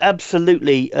 it's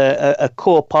absolutely a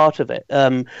core part of it.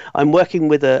 I'm working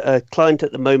with a client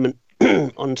at the moment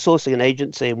on sourcing an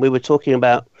agency, and we were talking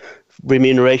about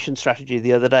remuneration strategy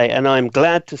the other day, and I'm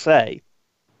glad to say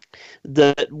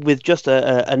that with just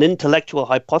an intellectual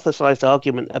hypothesized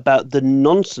argument about the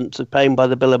nonsense of paying by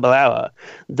the billable hour,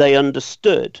 they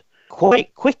understood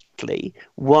quite quickly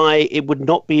why it would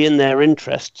not be in their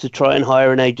interest to try and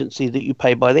hire an agency that you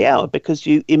pay by the hour, because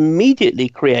you immediately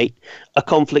create a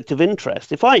conflict of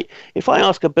interest. If I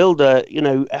ask a builder,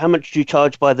 how much do you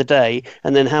charge by the day,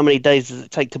 and then how many days does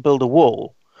it take to build a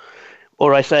wall,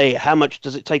 or I say how much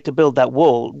does it take to build that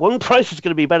wall, one price is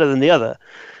going to be better than the other.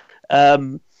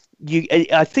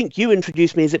 I think you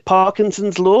introduced me. Is it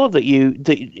Parkinson's law that you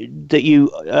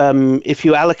if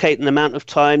you allocate an amount of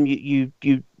time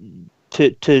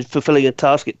to fulfilling a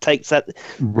task, it takes that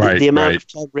the amount of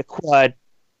time required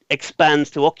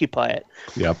expands to occupy it.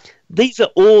 Yep. These are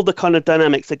all the kind of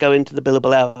dynamics that go into the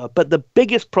billable hour. But the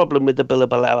biggest problem with the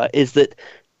billable hour is that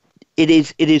it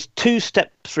is 2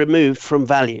 steps removed from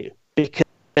value,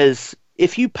 because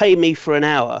if you pay me for an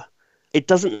hour, it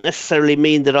doesn't necessarily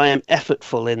mean that I am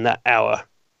effortful in that hour.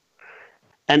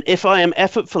 And if I am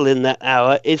effortful in that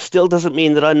hour, it still doesn't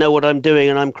mean that I know what I'm doing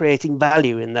and I'm creating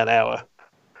value in that hour.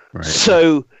 Right.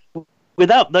 So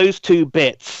without those 2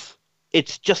 bits,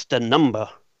 it's just a number.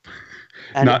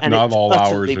 Not all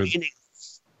hours are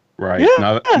right.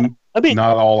 Yeah.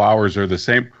 Not all hours are the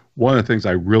same. One of the things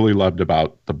I really loved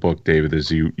about the book, David, is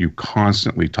you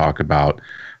constantly talk about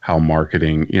how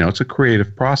marketing, it's a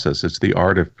creative process. It's the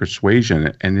art of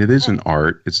persuasion, and it is an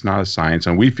art. It's not a science.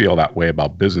 And we feel that way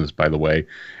about business, by the way.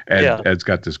 Ed's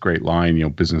got this great line,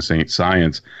 business ain't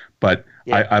science. But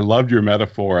I loved your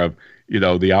metaphor of,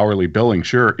 the hourly billing.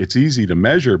 Sure, it's easy to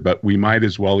measure, but we might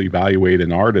as well evaluate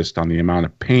an artist on the amount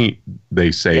of paint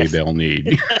they say they'll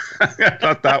need. I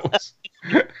thought that was...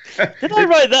 Did I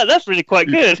write that? That's really quite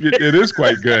good. It is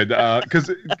quite good,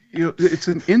 because it's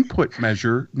an input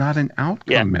measure, not an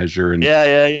outcome measure. And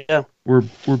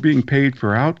we're being paid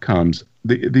for outcomes.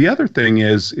 The other thing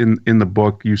is, in the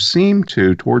book, you seem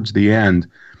to, towards the end,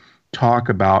 talk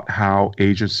about how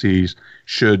agencies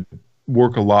should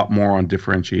work a lot more on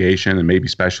differentiation and maybe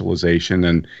specialization.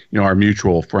 And our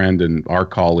mutual friend and our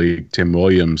colleague Tim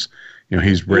Williams,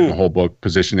 he's written a whole book,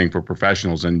 Positioning for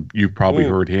Professionals, and you've probably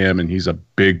heard him, and he's a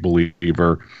big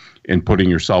believer in putting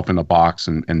yourself in a box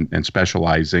and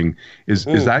specializing. Is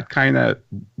that kind of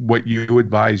what you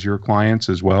advise your clients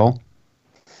as well?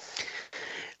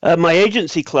 My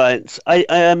agency clients, I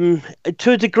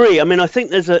to a degree. I mean, I think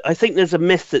there's a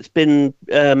myth that's been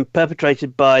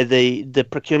perpetrated by the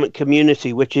procurement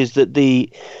community, which is that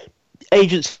the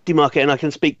agency market, and I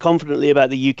can speak confidently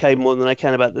about the UK more than I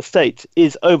can about the States,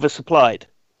 is oversupplied.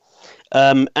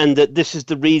 And that this is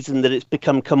the reason that it's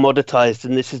become commoditized,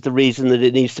 and this is the reason that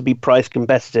it needs to be price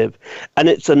competitive. And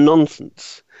it's a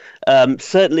nonsense.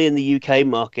 Certainly in the UK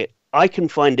market, I can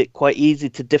find it quite easy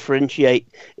to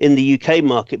differentiate in the UK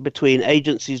market between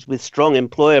agencies with strong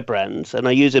employer brands, and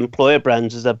I use employer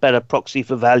brands as a better proxy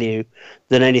for value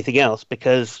than anything else,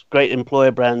 because great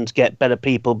employer brands get better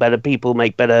people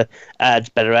make better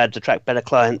ads attract better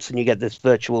clients, and you get this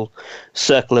virtual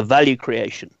circle of value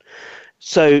creation.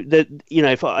 So that,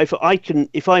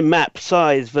 if I map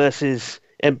size versus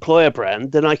employer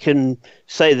brand, then I can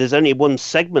say there's only one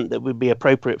segment that would be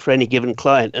appropriate for any given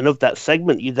client, and of that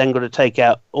segment you then got to take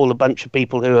out a bunch of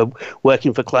people who are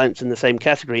working for clients in the same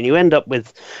category, and you end up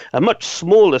with a much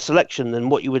smaller selection than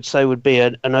what you would say would be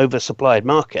an oversupplied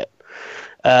market.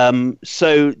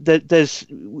 So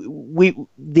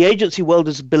the agency world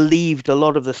has believed a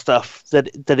lot of the stuff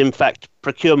that in fact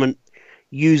procurement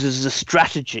uses as a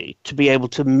strategy to be able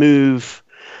to move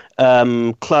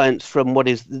clients from what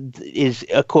is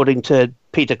according to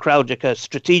Peter Kraljic, a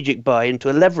strategic buy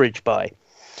into a leverage buy,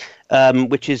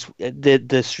 which is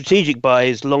the strategic buy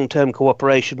is long-term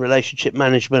cooperation, relationship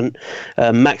management,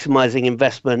 maximizing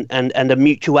investment, and a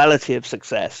mutuality of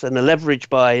success. And a leverage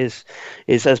buy is,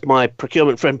 as my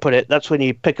procurement friend put it, that's when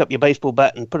you pick up your baseball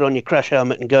bat and put on your crash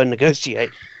helmet and go and negotiate.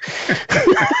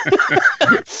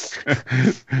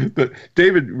 But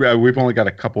David, we've only got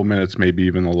a couple minutes, maybe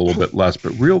even a little bit less,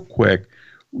 but real quick,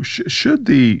 should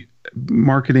the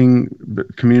marketing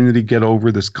community get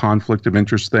over this conflict of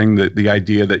interest thing, that the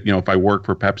idea that, if I work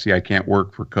for Pepsi, I can't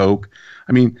work for Coke?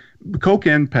 I mean, Coke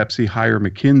and Pepsi hire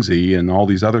McKinsey and all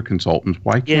these other consultants.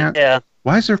 Why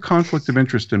is there conflict of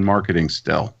interest in marketing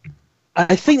still?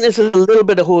 I think there's a little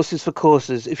bit of horses for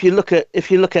courses. If you look at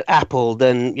Apple,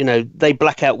 then they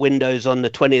black out windows on the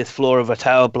 20th floor of a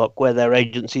tower block where their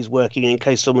agency's working in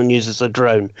case someone uses a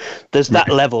drone. There's that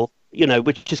level.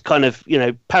 which is kind of,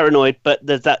 paranoid, but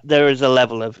there is a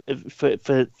level of for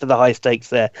the high stakes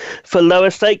there. For lower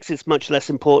stakes, it's much less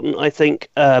important, I think.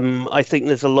 I think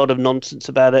there's a lot of nonsense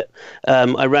about it.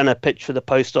 I ran a pitch for the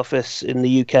post office in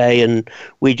the UK, and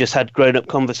we just had grown-up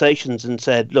conversations and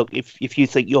said, look, if you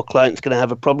think your client's going to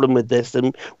have a problem with this,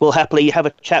 then we'll happily have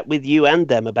a chat with you and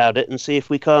them about it and see if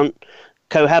we can't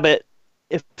cohabit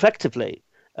effectively.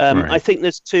 Right. I think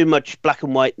there's too much black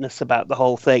and whiteness about the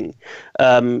whole thing.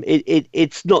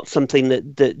 It's not something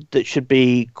that should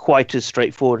be quite as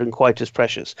straightforward and quite as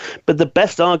precious. But the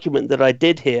best argument that I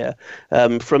did hear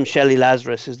from Shelley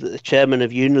Lazarus is that the chairman of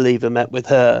Unilever met with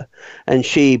her, and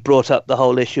she brought up the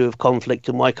whole issue of conflict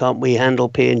and why can't we handle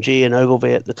P&G and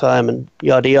Ogilvy at the time and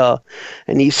yada yada.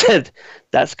 And he said,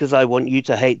 that's because I want you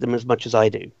to hate them as much as I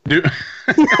do.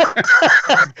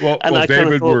 well, I David,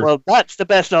 kind of thought, that's the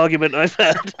best argument I've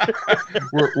heard.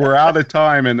 we're out of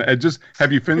time, and just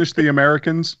have you finished The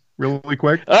Americans really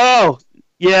quick? Oh,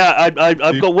 yeah,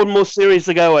 I've got one more series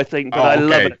to go, I think, but I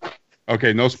love it.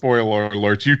 Okay, no spoiler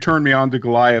alerts. You turned me on to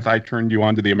Goliath. I turned you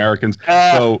on to The Americans.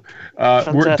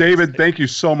 David, thank you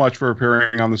so much for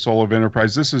appearing on The Soul of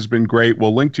Enterprise. This has been great.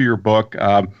 We'll link to your book.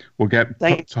 We'll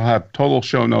have total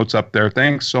show notes up there.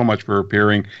 Thanks so much for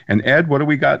appearing. And Ed, what do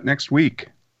we got next week?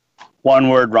 One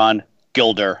word, Ron.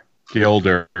 Gilder.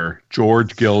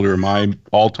 George Gilder, my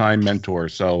all-time mentor.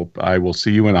 So I will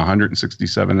see you in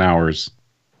 167 hours.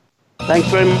 Thanks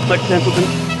very much, gentlemen.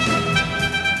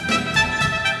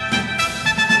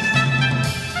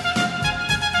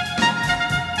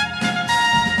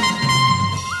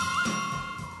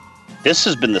 This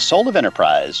has been The Soul of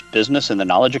Enterprise, Business in the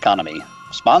Knowledge Economy,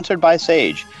 sponsored by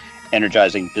Sage,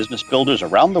 energizing business builders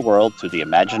around the world through the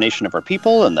imagination of our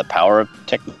people and the power of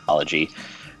technology.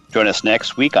 Join us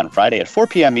next week on Friday at 4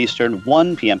 p.m. Eastern,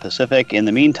 1 p.m. Pacific. In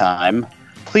the meantime,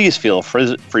 please feel free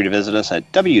to visit us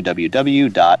at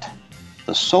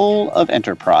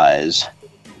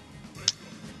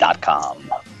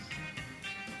www.thesoulofenterprise.com.